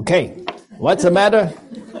 Okay, what's the matter?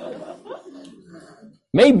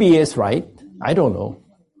 Maybe it's right. I don't know.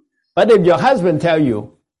 But if your husband tell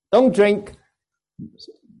you, don't drink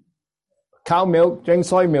cow milk, drink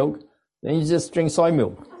soy milk, then you just drink soy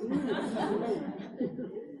milk.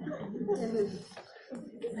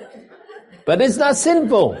 But it's not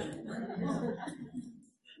sinful.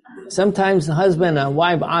 Sometimes husband and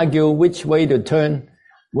wife argue which way to turn,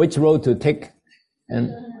 which road to take,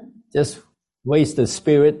 and just waste the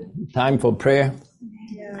spirit, time for prayer.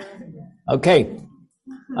 Okay.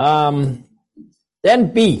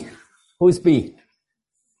 Then B. Who's B?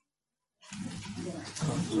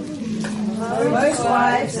 Most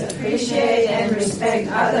wives appreciate and respect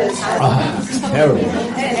others' husbands. Terrible.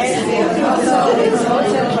 And also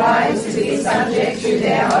exhorted wives to be subject to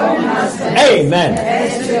their own husbands. Amen.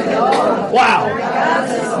 As to the Lord. Wow.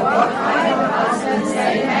 Regardless of what kind of husbands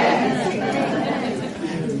they have.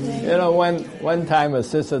 You know, one time a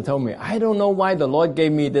sister told me, I don't know why the Lord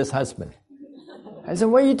gave me this husband. I said,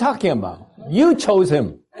 what are you talking about? You chose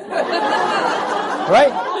him.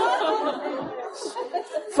 Right?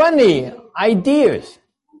 Funny ideas.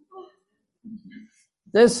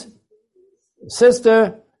 This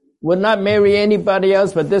sister would not marry anybody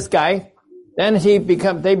else but this guy. Then they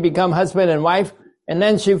become husband and wife. And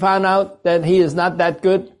then she found out that he is not that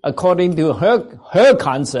good according to her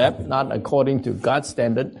concept, not according to God's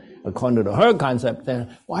standard, according to her concept.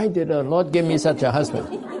 Then why did the Lord give me such a husband?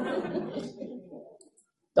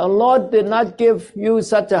 The Lord did not give you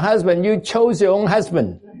such a husband. You chose your own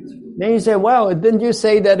husband. Then you say, well, didn't you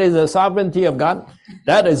say that is the sovereignty of God?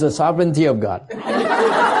 That is the sovereignty of God.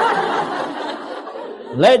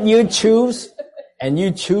 Let you choose, and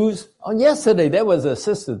you choose. Oh, yesterday there was a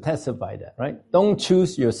sister testified that, right? Don't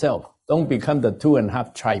choose yourself. Don't become the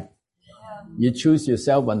 2.5 tribe. You choose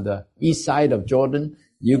yourself on the east side of Jordan.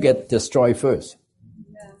 You get destroyed first.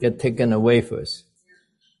 Get taken away first.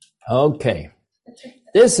 Okay.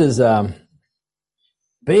 This is a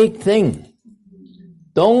big thing.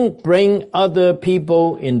 Don't bring other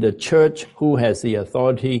people in the church who has the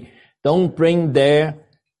authority. Don't bring their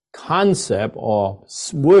concept or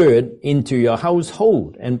word into your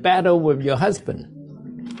household and battle with your husband.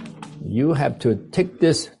 You have to take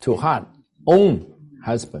this to heart. Own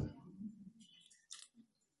husband.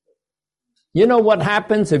 You know what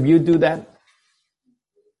happens if you do that?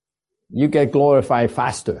 You get glorified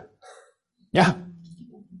faster. Yeah,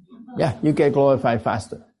 you get glorified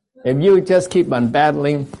faster. If you just keep on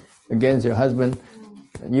battling against your husband,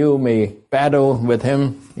 you may battle with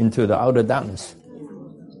him into the outer darkness.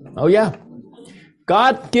 Oh yeah.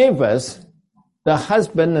 God gave us the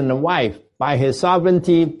husband and the wife by his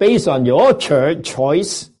sovereignty based on your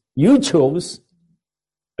choice. You chose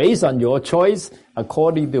based on your choice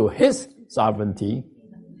according to his sovereignty.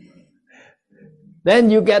 Then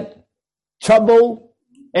you get trouble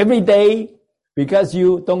every day because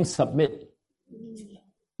you don't submit.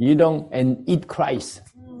 You don't and eat Christ.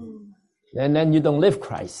 And then you don't live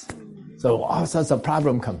Christ. So all sorts of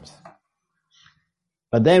problem comes.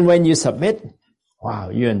 But then when you submit, wow,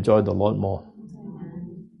 you enjoy the Lord more.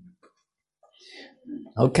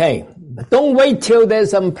 Okay, don't wait till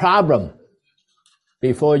there's some problem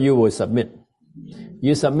before you will submit.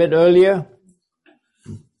 You submit earlier,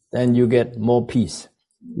 then you get more peace.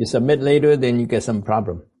 You submit later, then you get some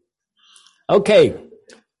problem. Okay,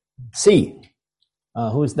 C.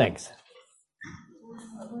 Who's next?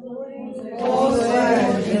 Paul's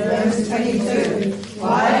word in verse 22.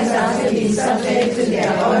 Wives are to be subject to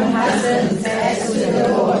their own husbands as to the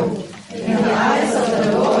Lord. In the eyes of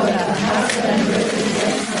the Lord, a husband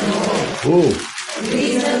represents the Lord. The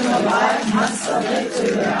reason the wife must submit to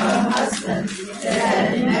her own husband is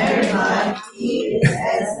that in married life he is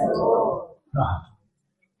as the Lord.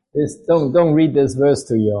 Don't read this verse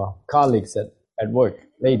to your colleagues at work,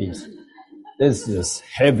 ladies. This is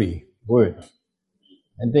heavy word.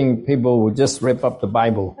 I think people will just rip up the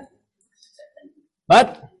Bible.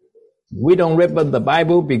 But we don't rip up the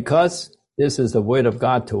Bible because this is the word of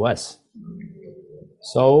God to us.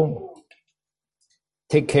 So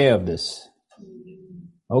take care of this.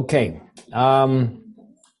 Okay.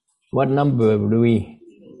 What number do we?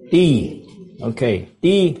 D. Okay.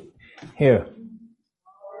 D here.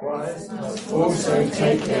 Wives must also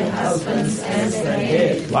take their husbands as their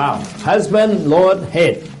head. Wow. Husband, Lord,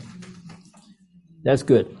 head. That's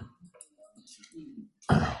good.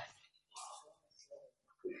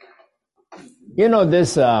 You know,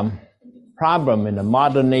 this problem in the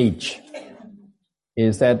modern age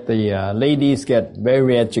is that the ladies get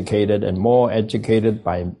very educated and more educated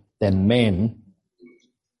than men.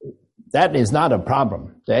 That is not a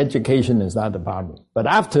problem. The education is not a problem. But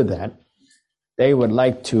after that, they would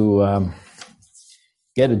like to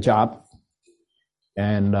get a job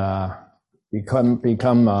and become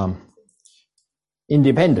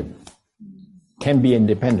independent. Can be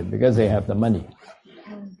independent because they have the money.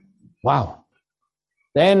 Wow.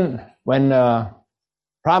 Then when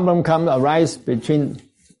problem arise between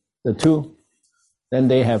the two, then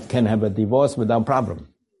they can have a divorce without problem.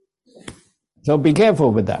 So be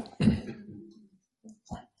careful with that.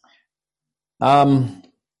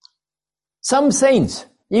 Some saints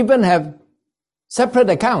even have separate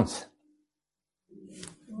accounts.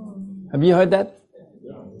 Have you heard that?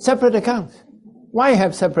 Separate accounts. Why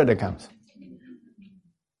have separate accounts?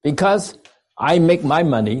 Because I make my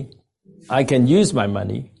money, I can use my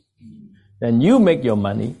money, then you make your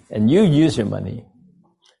money and you use your money.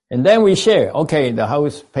 And then we share. Okay, the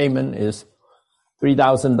house payment is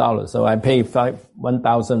 $3,000. So I pay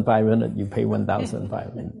 $1,500, you pay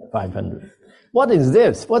 $1,500. What is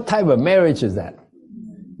this? What type of marriage is that?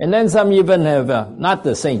 And then some even have, not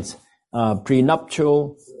the saints,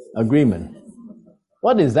 prenuptial agreement.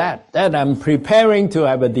 What is that? That I'm preparing to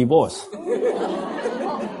have a divorce.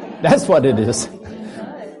 That's what it is.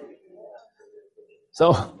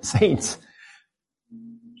 So, saints,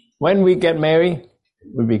 when we get married,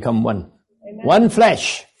 we become one. Amen. One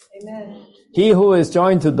flesh. Amen. He who is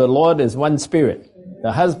joined to the Lord is one spirit.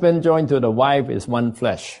 The husband joined to the wife is one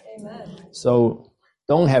flesh. Amen. So,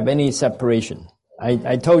 don't have any separation.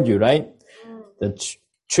 I told you, right? The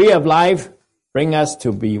tree of life bring us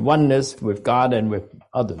to be oneness with God and with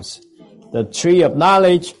others. The tree of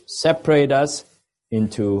knowledge separate us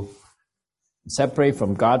into separate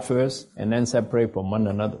from God first and then separate from one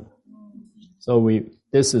another. So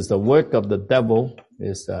this is the work of the devil,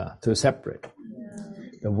 is to separate.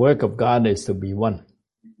 The work of God is to be one.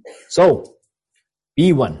 So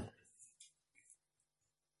be one.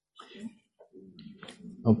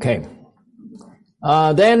 Okay.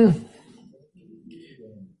 Then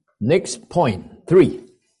next point 3.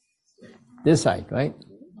 This side, right?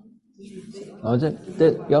 Oh, is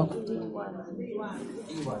it? Go.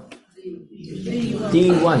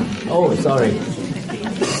 D1. Oh, sorry.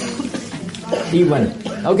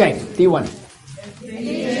 D1. Okay, D1.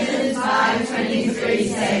 Ephesians 5:23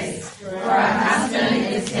 says, "For a husband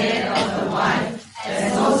is head of the wife,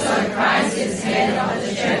 as also Christ is head of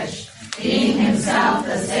the church, being himself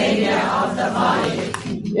the Savior of the body."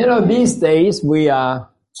 You know, these days we are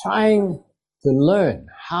trying to learn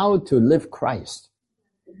how to live Christ.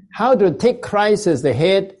 How to take Christ as the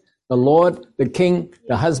head, the Lord, the King,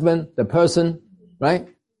 the husband, the person, right?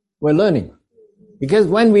 We're learning. Because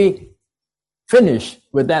when we finish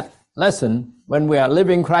with that lesson, when we are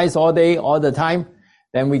living Christ all day, all the time,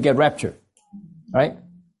 then we get raptured, right?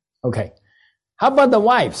 Okay. How about the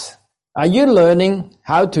wives? Are you learning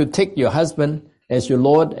how to take your husband as your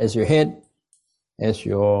Lord, as your head, as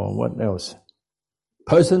your, what else?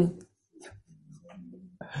 Person?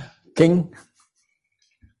 King?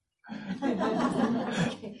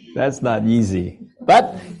 That's not easy.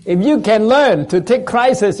 But if you can learn to take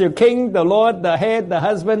Christ as your king, the Lord, the head, the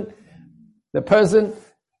husband, the person,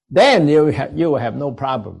 then you will have no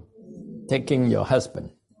problem taking your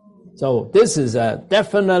husband. So this is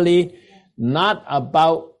definitely not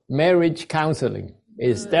about marriage counseling.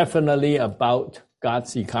 It's definitely about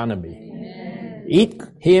God's economy. Amen. Eat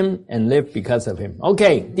him and live because of him.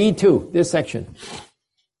 Okay, D2, this section.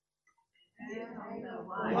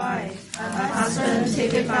 Wife, a husband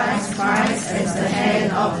typifies Christ as the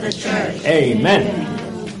head of the church.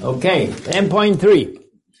 Amen. Okay, and point 3,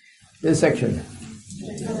 this section.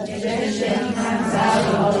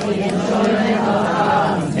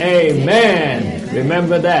 Amen.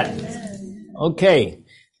 Remember that. Okay.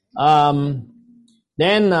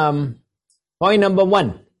 Then point number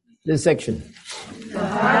 1, this section. The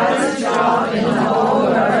hardest job in the whole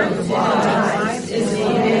world for wives is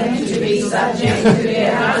for them to be subject to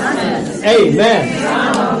their husbands. Amen.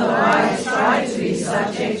 Some of the wives try to be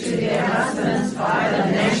subject to their husbands by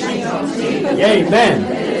the gnashing of teeth. Amen.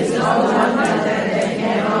 It is no wonder that they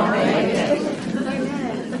cannot make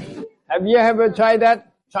it. Have you ever tried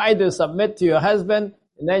that? Try to submit to your husband,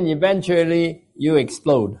 and then eventually you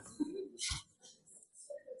explode.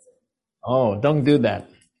 Oh, don't do that.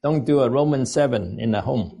 Don't do a Romans 7 in the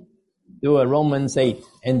home. Do a Romans 8.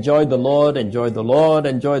 Enjoy the Lord, enjoy the Lord,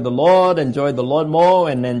 enjoy the Lord, enjoy the Lord more,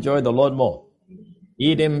 and enjoy the Lord more.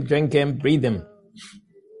 Eat him, drink him, breathe him.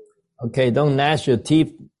 Okay, don't gnash your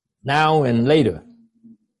teeth now and later.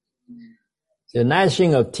 The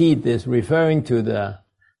gnashing of teeth is referring to the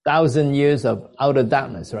 1,000 years of outer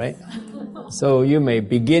darkness, right? So you may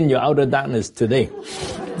begin your outer darkness today.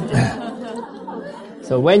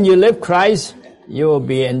 So when you live Christ, you will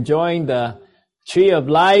be enjoying the tree of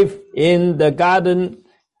life in the Garden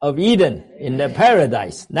of Eden, in the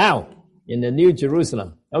paradise, now, in the New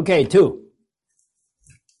Jerusalem. Okay, 2.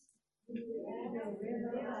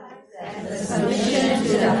 The submission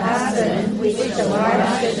to the husband which the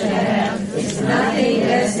wife should have is nothing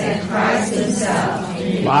less than Christ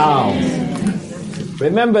himself. Wow.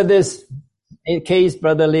 Remember this in case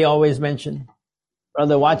Brother Lee always mentioned.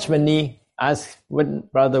 Brother Watchman Lee asked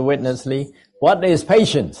Brother Witness Lee, what is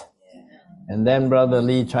patience? And then Brother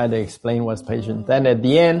Lee tried to explain what's patience. Then at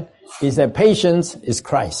the end, he said, patience is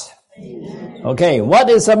Christ. Okay, what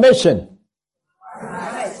is submission?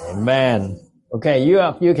 Christ. Amen. Okay,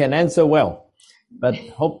 you can answer well. But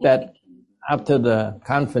hope that after the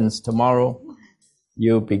conference tomorrow,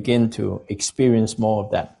 you begin to experience more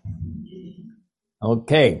of that.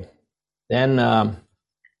 Okay, then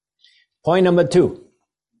point number 2.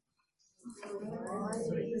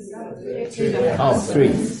 3.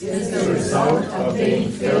 Is the result of being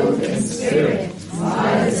filled in spirit,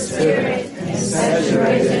 by the Spirit, and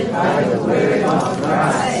saturated by the Word of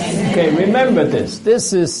Christ. Okay, remember this.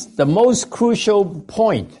 This is the most crucial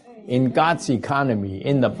point in God's economy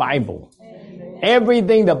in the Bible.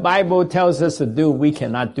 Everything the Bible tells us to do, we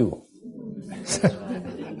cannot do.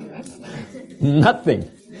 Nothing.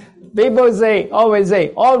 People always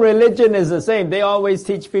say, all religion is the same. They always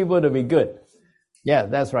teach people to be good. Yeah,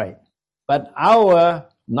 that's right. But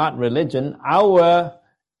not religion, our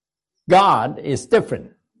God is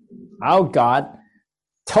different. Our God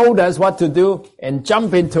told us what to do and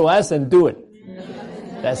jump into us and do it.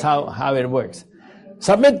 That's how it works.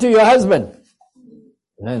 Submit to your husband.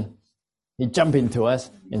 And then he jump into us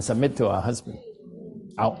and submit to our husband,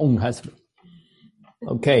 our own husband.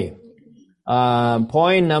 Okay.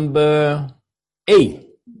 Point number A.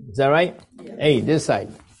 Is that right? A, this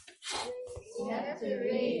side. We have to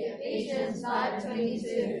read Ephesians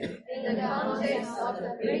 5:22 in the context of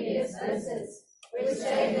the previous verses, which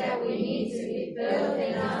say that we need to be filled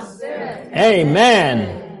in our spirit.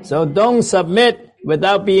 Amen. So don't submit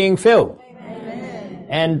without being filled. Amen.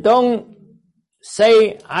 And don't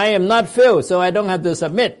say, I am not filled, so I don't have to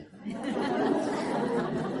submit.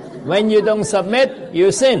 When you don't submit,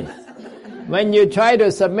 you sin. When you try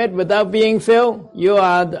to submit without being filled, you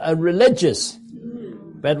are religious.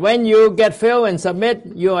 But when you get filled and submit,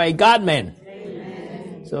 you are a God-man.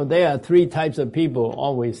 Amen. So there are 3 types of people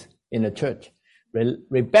always in the church.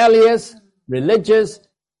 Rebellious, religious,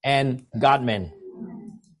 and God-men.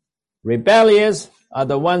 Rebellious are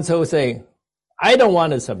the ones who say, I don't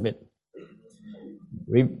want to submit.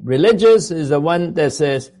 Religious is the one that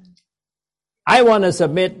says, I want to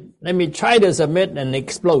submit, let me try to submit and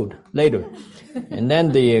explode later. And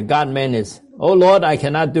then the God-man is, oh Lord, I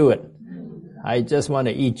cannot do it. I just want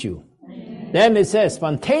to eat you. Then it says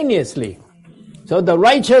spontaneously. So the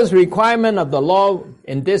righteous requirement of the law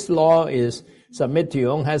in this law is submit to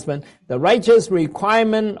your own husband. The righteous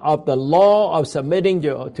requirement of the law of submitting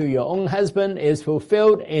to your own husband is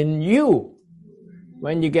fulfilled in you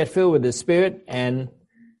when you get filled with the Spirit and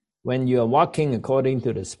when you are walking according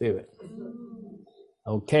to the Spirit.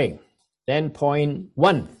 Okay. Then point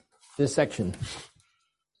 1, this section.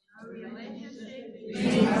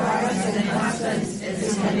 Between wives and husbands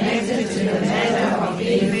is connected to the matter of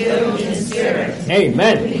being filled in Spirit.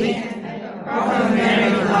 Amen. Proper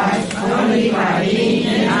married life only by being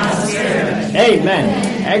in our Spirit.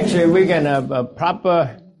 Amen. Actually, we can have a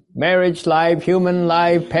proper marriage life, human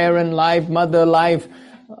life, parent life, mother life,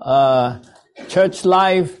 church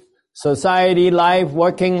life, society life,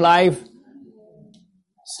 working life,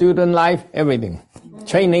 student life, everything.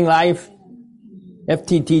 Training life,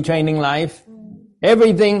 FTT training life.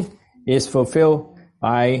 Everything is fulfilled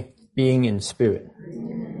by being in Spirit.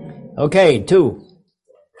 Okay, 2.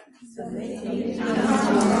 Singing,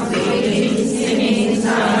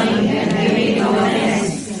 song, and giving no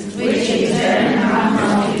thanks, which in turn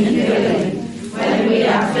are in feeling. When we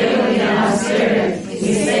are filled in our Spirit,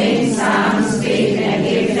 we sing, psalms, speak, and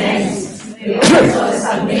give thanks. We also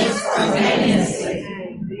submit spontaneously.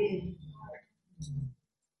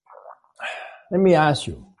 Let me ask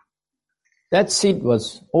you. That seat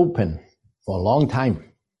was open for a long time.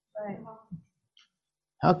 Right.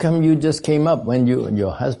 How come you just came up when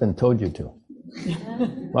your husband told you to?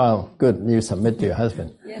 Well, good, you submit to your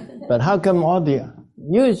husband. Yeah. But how come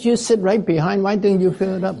you sit right behind, why didn't you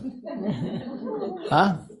fill it up?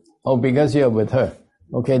 Huh? Oh, because you're with her.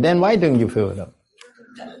 Okay, then why don't you fill it up?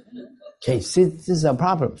 Okay, see, this is a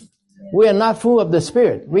problem. We are not full of the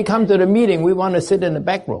Spirit. We come to the meeting, we want to sit in the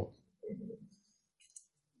back row.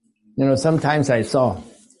 You know, sometimes I saw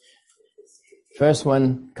first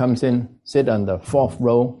one comes in, sit on the 4th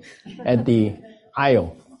row at the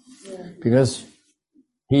aisle because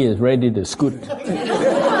he is ready to scoot.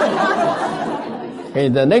 Okay,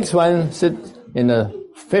 the next one sit in the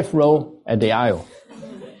 5th row at the aisle.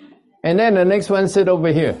 And then the next one sit over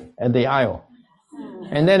here at the aisle.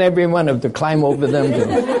 And then everyone have to climb over them to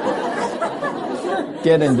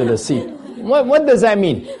get into the seat. What does that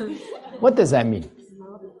mean? What does that mean?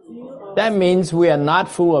 That means we are not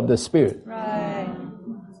full of the Spirit. Right.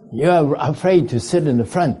 You are afraid to sit in the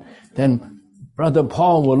front. Then Brother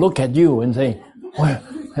Paul will look at you and say, well,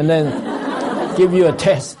 and then give you a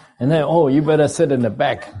test. And then, oh, you better sit in the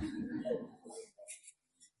back.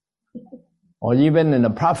 Or even in a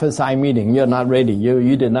prophesy meeting, you're not ready.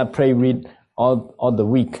 You did not pray, read all the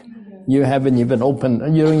week. You haven't even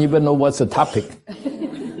opened, you don't even know what's the topic.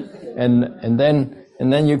 And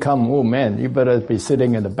then you come, oh man, you better be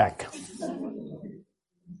sitting in the back.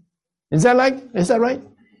 Is that right?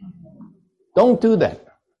 Don't do that.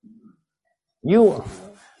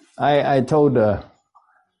 I told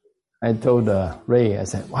Ray, I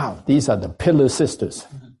said, wow, these are the pillar sisters.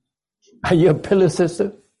 Are you a pillar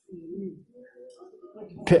sister?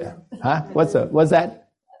 Huh? What's that?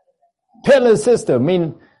 Pillar sister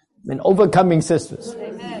mean overcoming sisters.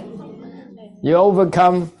 You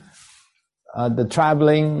overcome the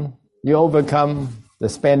traveling, you overcome the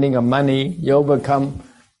spending of money, you overcome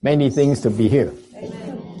many things to be here.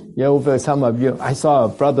 You over some of you. I saw a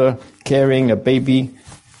brother carrying a baby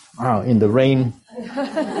in the rain.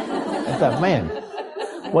 I thought, man,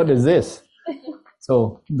 what is this?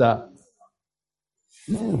 So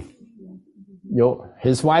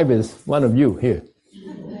his wife is one of you here.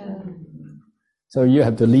 So you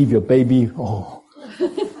have to leave your baby. Oh,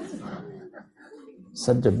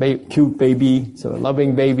 such a cute baby, so a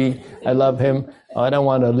loving baby. I love him. Oh, I don't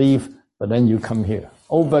want to leave, but then you come here.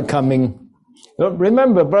 Overcoming.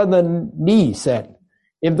 Remember, Brother Lee said,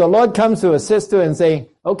 if the Lord comes to a sister and say,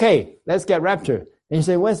 okay, let's get raptured, and you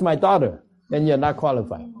say, where's my daughter? Then you're not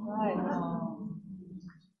qualified. Right.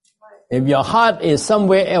 If your heart is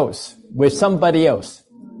somewhere else, with somebody else,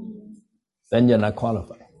 then you're not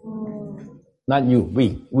qualified. Not you,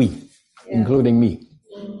 we, including me.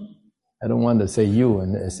 I don't want to say you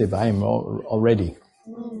and as if I am already.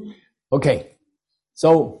 Okay,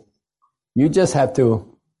 so you just have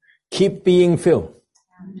to keep being filled.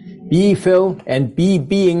 Be filled and be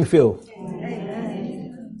being filled.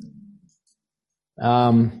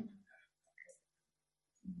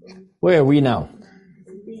 Where are we now?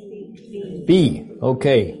 B.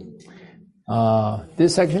 Okay.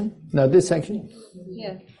 This section? No, this section?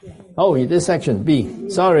 Yeah. Oh, this section, B.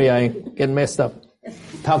 Sorry, I get messed up.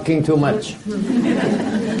 Talking too much.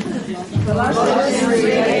 Colossians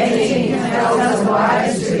 3:18 tells us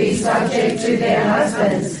wives to be subject to their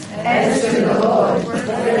husbands as to the Lord.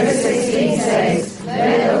 Verse 16 says,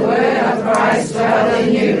 let the word of Christ dwell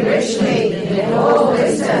in you richly in all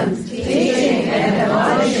wisdom, teaching and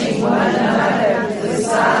admonishing one another with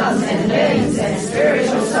psalms and hymns and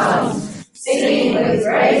spiritual songs, singing with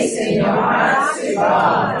grace in your hearts to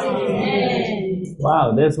God. Amen.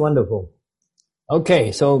 Wow, that's wonderful.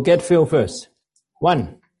 Okay, so get filled first.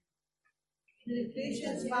 1. In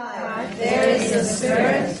Ephesians 5, there is the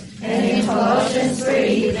Spirit, and in Colossians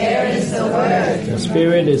 3, there is the Word. The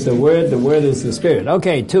Spirit is the Word is the Spirit.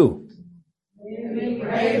 Okay, 2. When we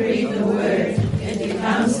pray, read the Word, it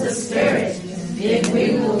becomes the Spirit. Then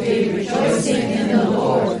we will be rejoicing in the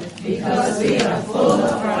Lord, because we are full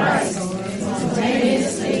of Christ.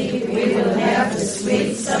 Spontaneously, we will have the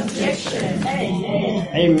sweet subjection. Amen.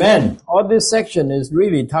 Amen. All this section is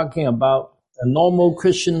really talking about a normal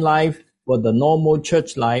Christian life, for the normal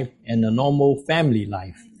church life, and the normal family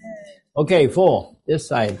life. Okay, 4. This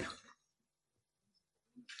side.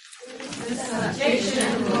 The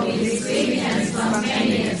subjection will be sweet and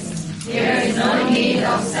spontaneous. There is no need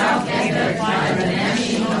of self-effort by the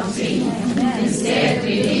gnashing of teeth. Instead,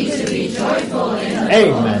 we need to be joyful in the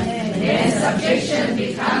Amen. Lord. Then subjection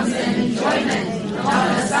becomes an enjoyment,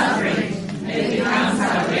 not a suffering. It becomes a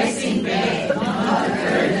resting bed, not a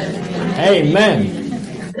burden. Amen.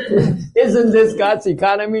 Isn't this God's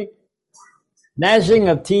economy? Gnashing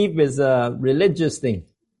of teeth is a religious thing.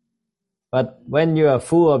 But when you are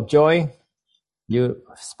full of joy, you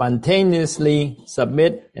spontaneously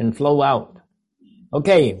submit and flow out.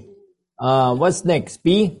 Okay, what's next?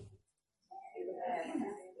 B?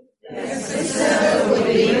 The sister will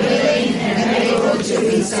be willing and able to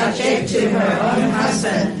be subject to her own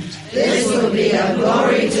husband. This will be a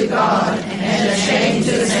glory to God and a shame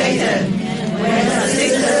to Satan. When a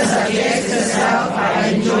sister subjects herself by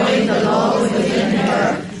enjoying the Lord within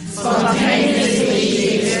her, spontaneously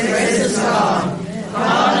she expresses God.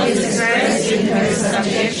 God is expressed in her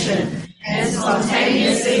subjection, and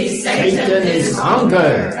spontaneously Satan is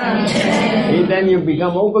conquered. And then you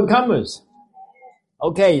become overcomers.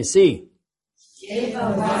 Okay, C. If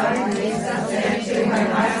a wife is subject to her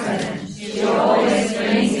husband, she always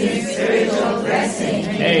brings in spiritual blessing.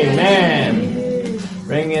 Amen.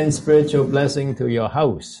 Bring in spiritual blessing to your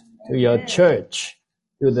house, to your church,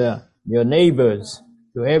 to your neighbors,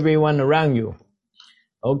 to everyone around you.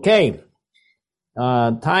 Okay.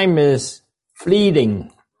 Time is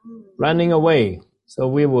fleeting, running away. So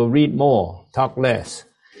we will read more, talk less.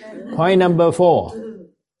 Point number 4.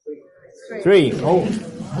 3. Oh,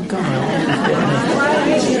 come on.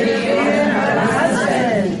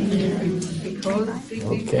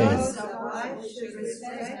 Okay.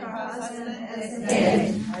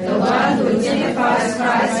 The one who typifies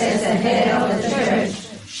Christ as the head of the church,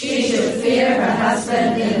 she should fear her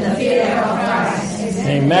husband in the fear of Christ.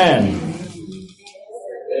 Amen.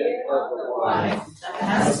 The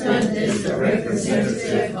husband is the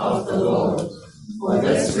representative of the Lord. For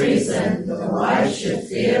this reason, the wife should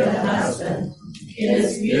fear the husband. It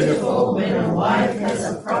is beautiful when a wife has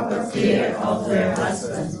a proper fear of her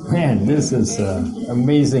husband. Man, this is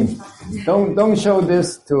amazing. Don't show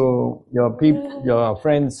this to your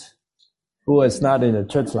friends who is not in the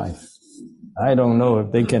church life. I don't know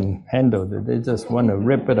if they can handle it. They just want to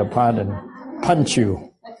rip it apart and punch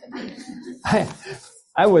you.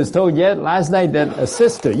 I was told last night that a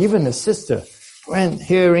sister, when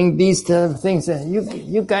hearing these things,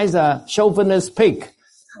 you guys are chauvinist pig.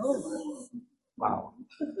 Wow.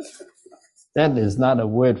 That is not a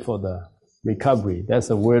word for the recovery. That's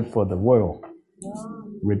a word for the world.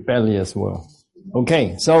 Rebellious world.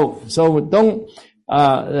 Okay, so don't,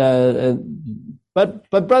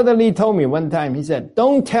 but Brother Lee told me one time, he said,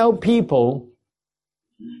 don't tell people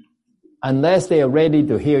unless they are ready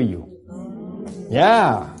to hear you.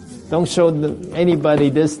 Yeah, don't show anybody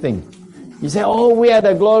this thing. You say, oh, we had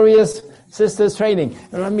a glorious sisters training.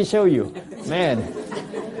 Let me show you. Man,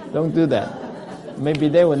 don't do that. Maybe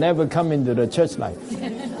they will never come into the church life.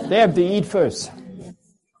 They have to eat first.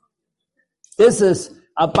 This is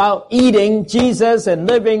about eating Jesus and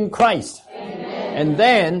living Christ. Amen. And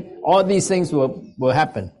then all these things will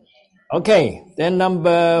happen. Okay, then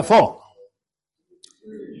number 4.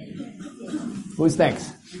 Who's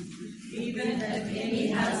next? Even if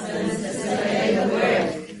any husbands disobey the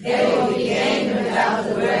word, they will be gained without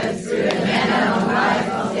the word through the manner of life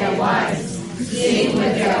of their wives, seeing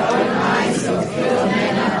with their own eyes the pure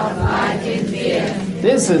manner of life in fear.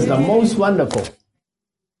 This is the most wonderful.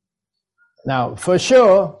 Now, for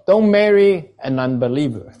sure, don't marry an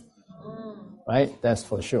unbeliever. Right? That's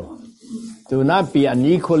for sure. Do not be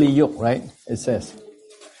unequally yoked, right? It says.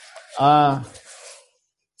 But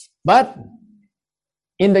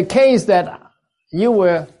in the case that you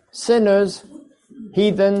were sinners,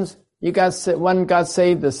 heathens, one got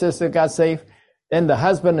saved, the sister got saved, then the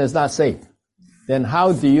husband is not saved. Then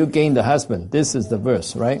how do you gain the husband? This is the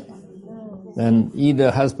verse, right? Then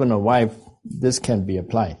either husband or wife, this can be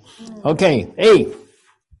applied. Okay, A.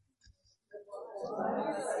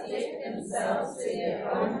 Themselves to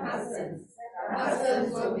their own husbands.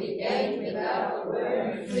 Husbands will be gained without a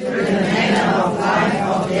word through the manner of life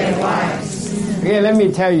of their wives. Okay, let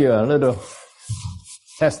me tell you a little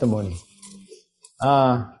testimony.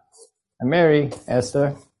 I married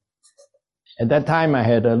Esther. At that time, I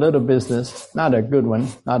had a little business, not a good one,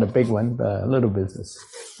 not a big one, but a little business.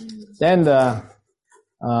 Then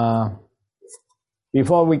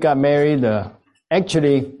before we got married,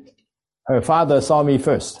 actually, her father saw me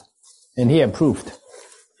first, and he approved.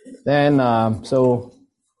 Then, so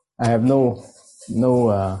I have no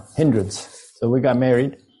hindrance. So we got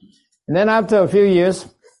married. And then after a few years,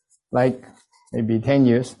 like maybe 10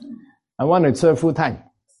 years, I wanted to serve full time.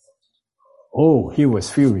 Oh, he was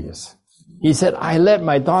furious. He said, I let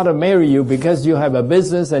my daughter marry you because you have a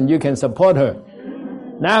business and you can support her.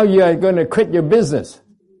 Now you are going to quit your business.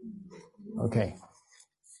 Okay.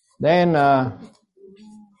 Then,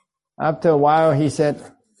 after a while, he said,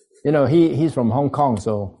 he's from Hong Kong,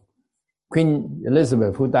 so Queen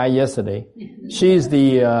Elizabeth, who died yesterday, she's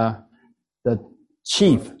the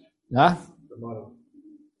chief, huh?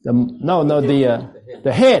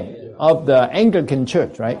 The head of the Anglican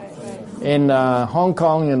Church, right? In Hong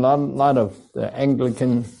Kong, and a lot of the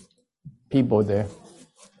Anglican people there.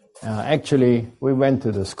 Actually, we went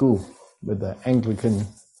to the school with the Anglican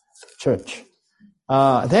Church.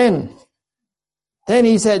 Then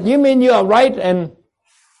he said, you mean you are right and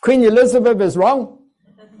Queen Elizabeth is wrong?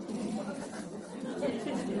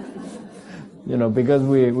 Because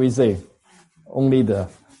we say only the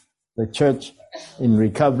church in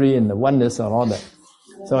recovery and the oneness and all that.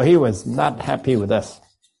 So he was not happy with us.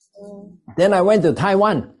 Then I went to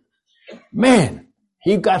Taiwan. Man,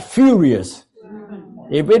 he got furious.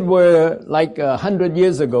 If it were like 100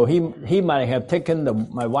 years ago, he might have taken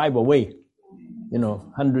my wife away.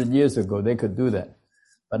 100 years ago, they could do that.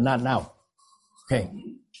 But not now. Okay.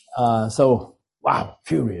 So, wow,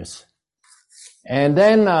 furious. And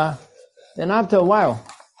then after a while,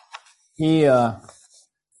 he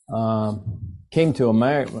came to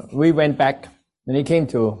America. We went back, and he came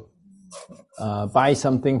to buy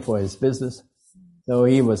something for his business. So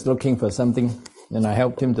he was looking for something, and I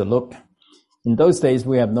helped him to look. In those days,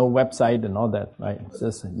 we have no website and all that, right? It's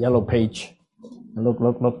just a yellow page.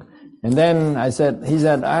 Look. And then he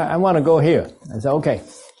said, I want to go here. I said, okay,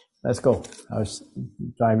 let's go. I was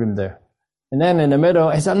driving him there. And then in the middle,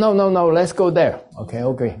 I said, no, let's go there. Okay,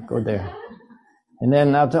 go there. And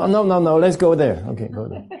then after, no, let's go there. Okay, go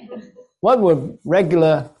there. What would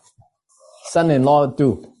regular son-in-law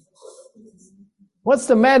do? What's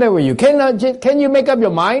the matter with you? Can you make up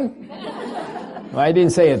your mind? Well, I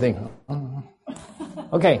didn't say anything.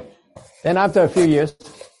 Okay. Then after a few years,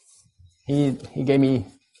 he gave me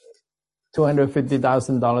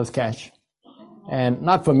 $250,000 cash. And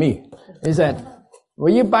not for me. He said,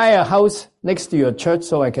 will you buy a house next to your church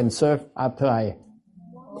so I can serve after I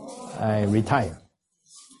retire?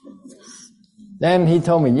 Then he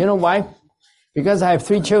told me, you know why? Because I have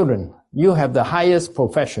 3 children. You have the highest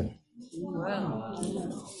profession.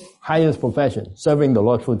 Highest profession, serving the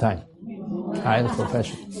Lord full time. Highest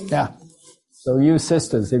profession. Yeah. So you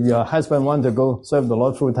sisters, if your husband wants to go serve the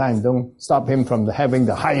Lord full time, don't stop him from having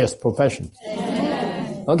the highest profession.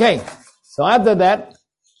 Okay. So after that,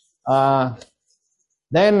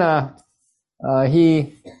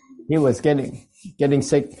 he was getting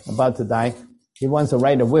sick, about to die. He wants to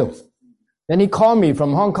write a will. Then he called me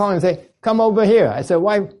from Hong Kong and said, come over here. I said,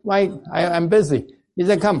 why? I'm busy. He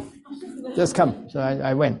said, come. Just come. So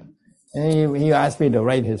I went. And he asked me to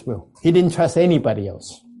write his will. He didn't trust anybody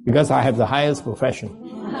else because I have the highest profession.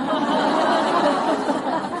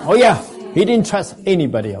 Oh yeah, he didn't trust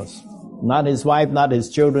anybody else. Not his wife, not his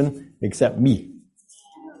children, except me.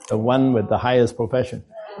 The one with the highest profession.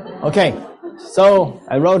 Okay, so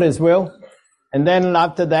I wrote his will. And then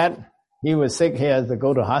after that, he was sick. He had to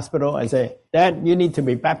go to hospital. I said, Dad, you need to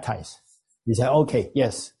be baptized. He said, okay,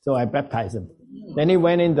 yes. So I baptized him. Then he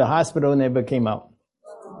went in the hospital, never came out.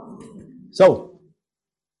 So,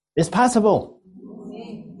 it's possible.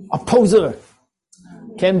 Opposer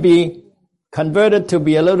can be converted to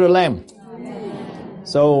be a little lamb.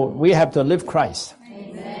 So, we have to live Christ.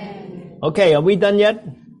 Okay, are we done yet?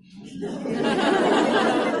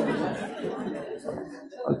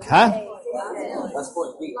 Okay.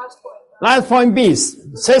 Last point B.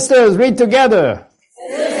 Sisters, read together.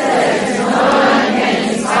 Sisters, no one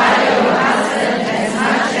can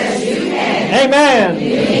Amen.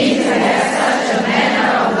 You need to have such a manner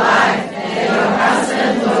of life that your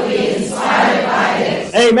husband will be inspired by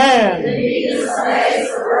it. Amen. When Jesus prays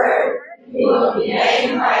the word, he will be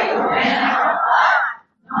made by your manner of life,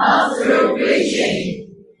 not through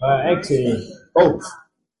preaching. Actually, both.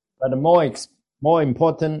 But the more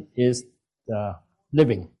important is the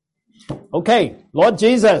living. Okay, Lord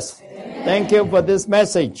Jesus, thank you for this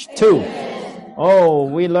message too. Oh,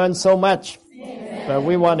 we learned so much, but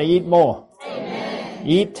we want to eat more.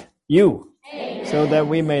 Eat you, so that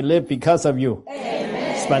we may live because of you.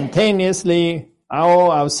 Spontaneously,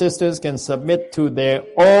 our sisters can submit to their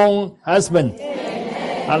own husband.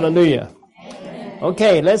 Hallelujah.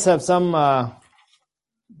 Okay, let's have some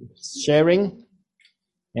sharing.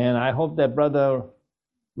 And I hope that Brother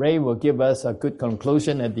Ray will give us a good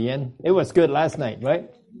conclusion at the end. It was good last night, right?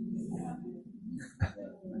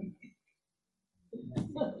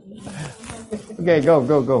 Okay,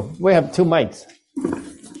 go. We have 2 mics.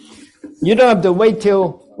 You don't have to wait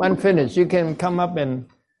till one finish. You can come up and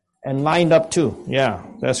line up too. Yeah,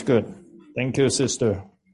 that's good. Thank you, sister.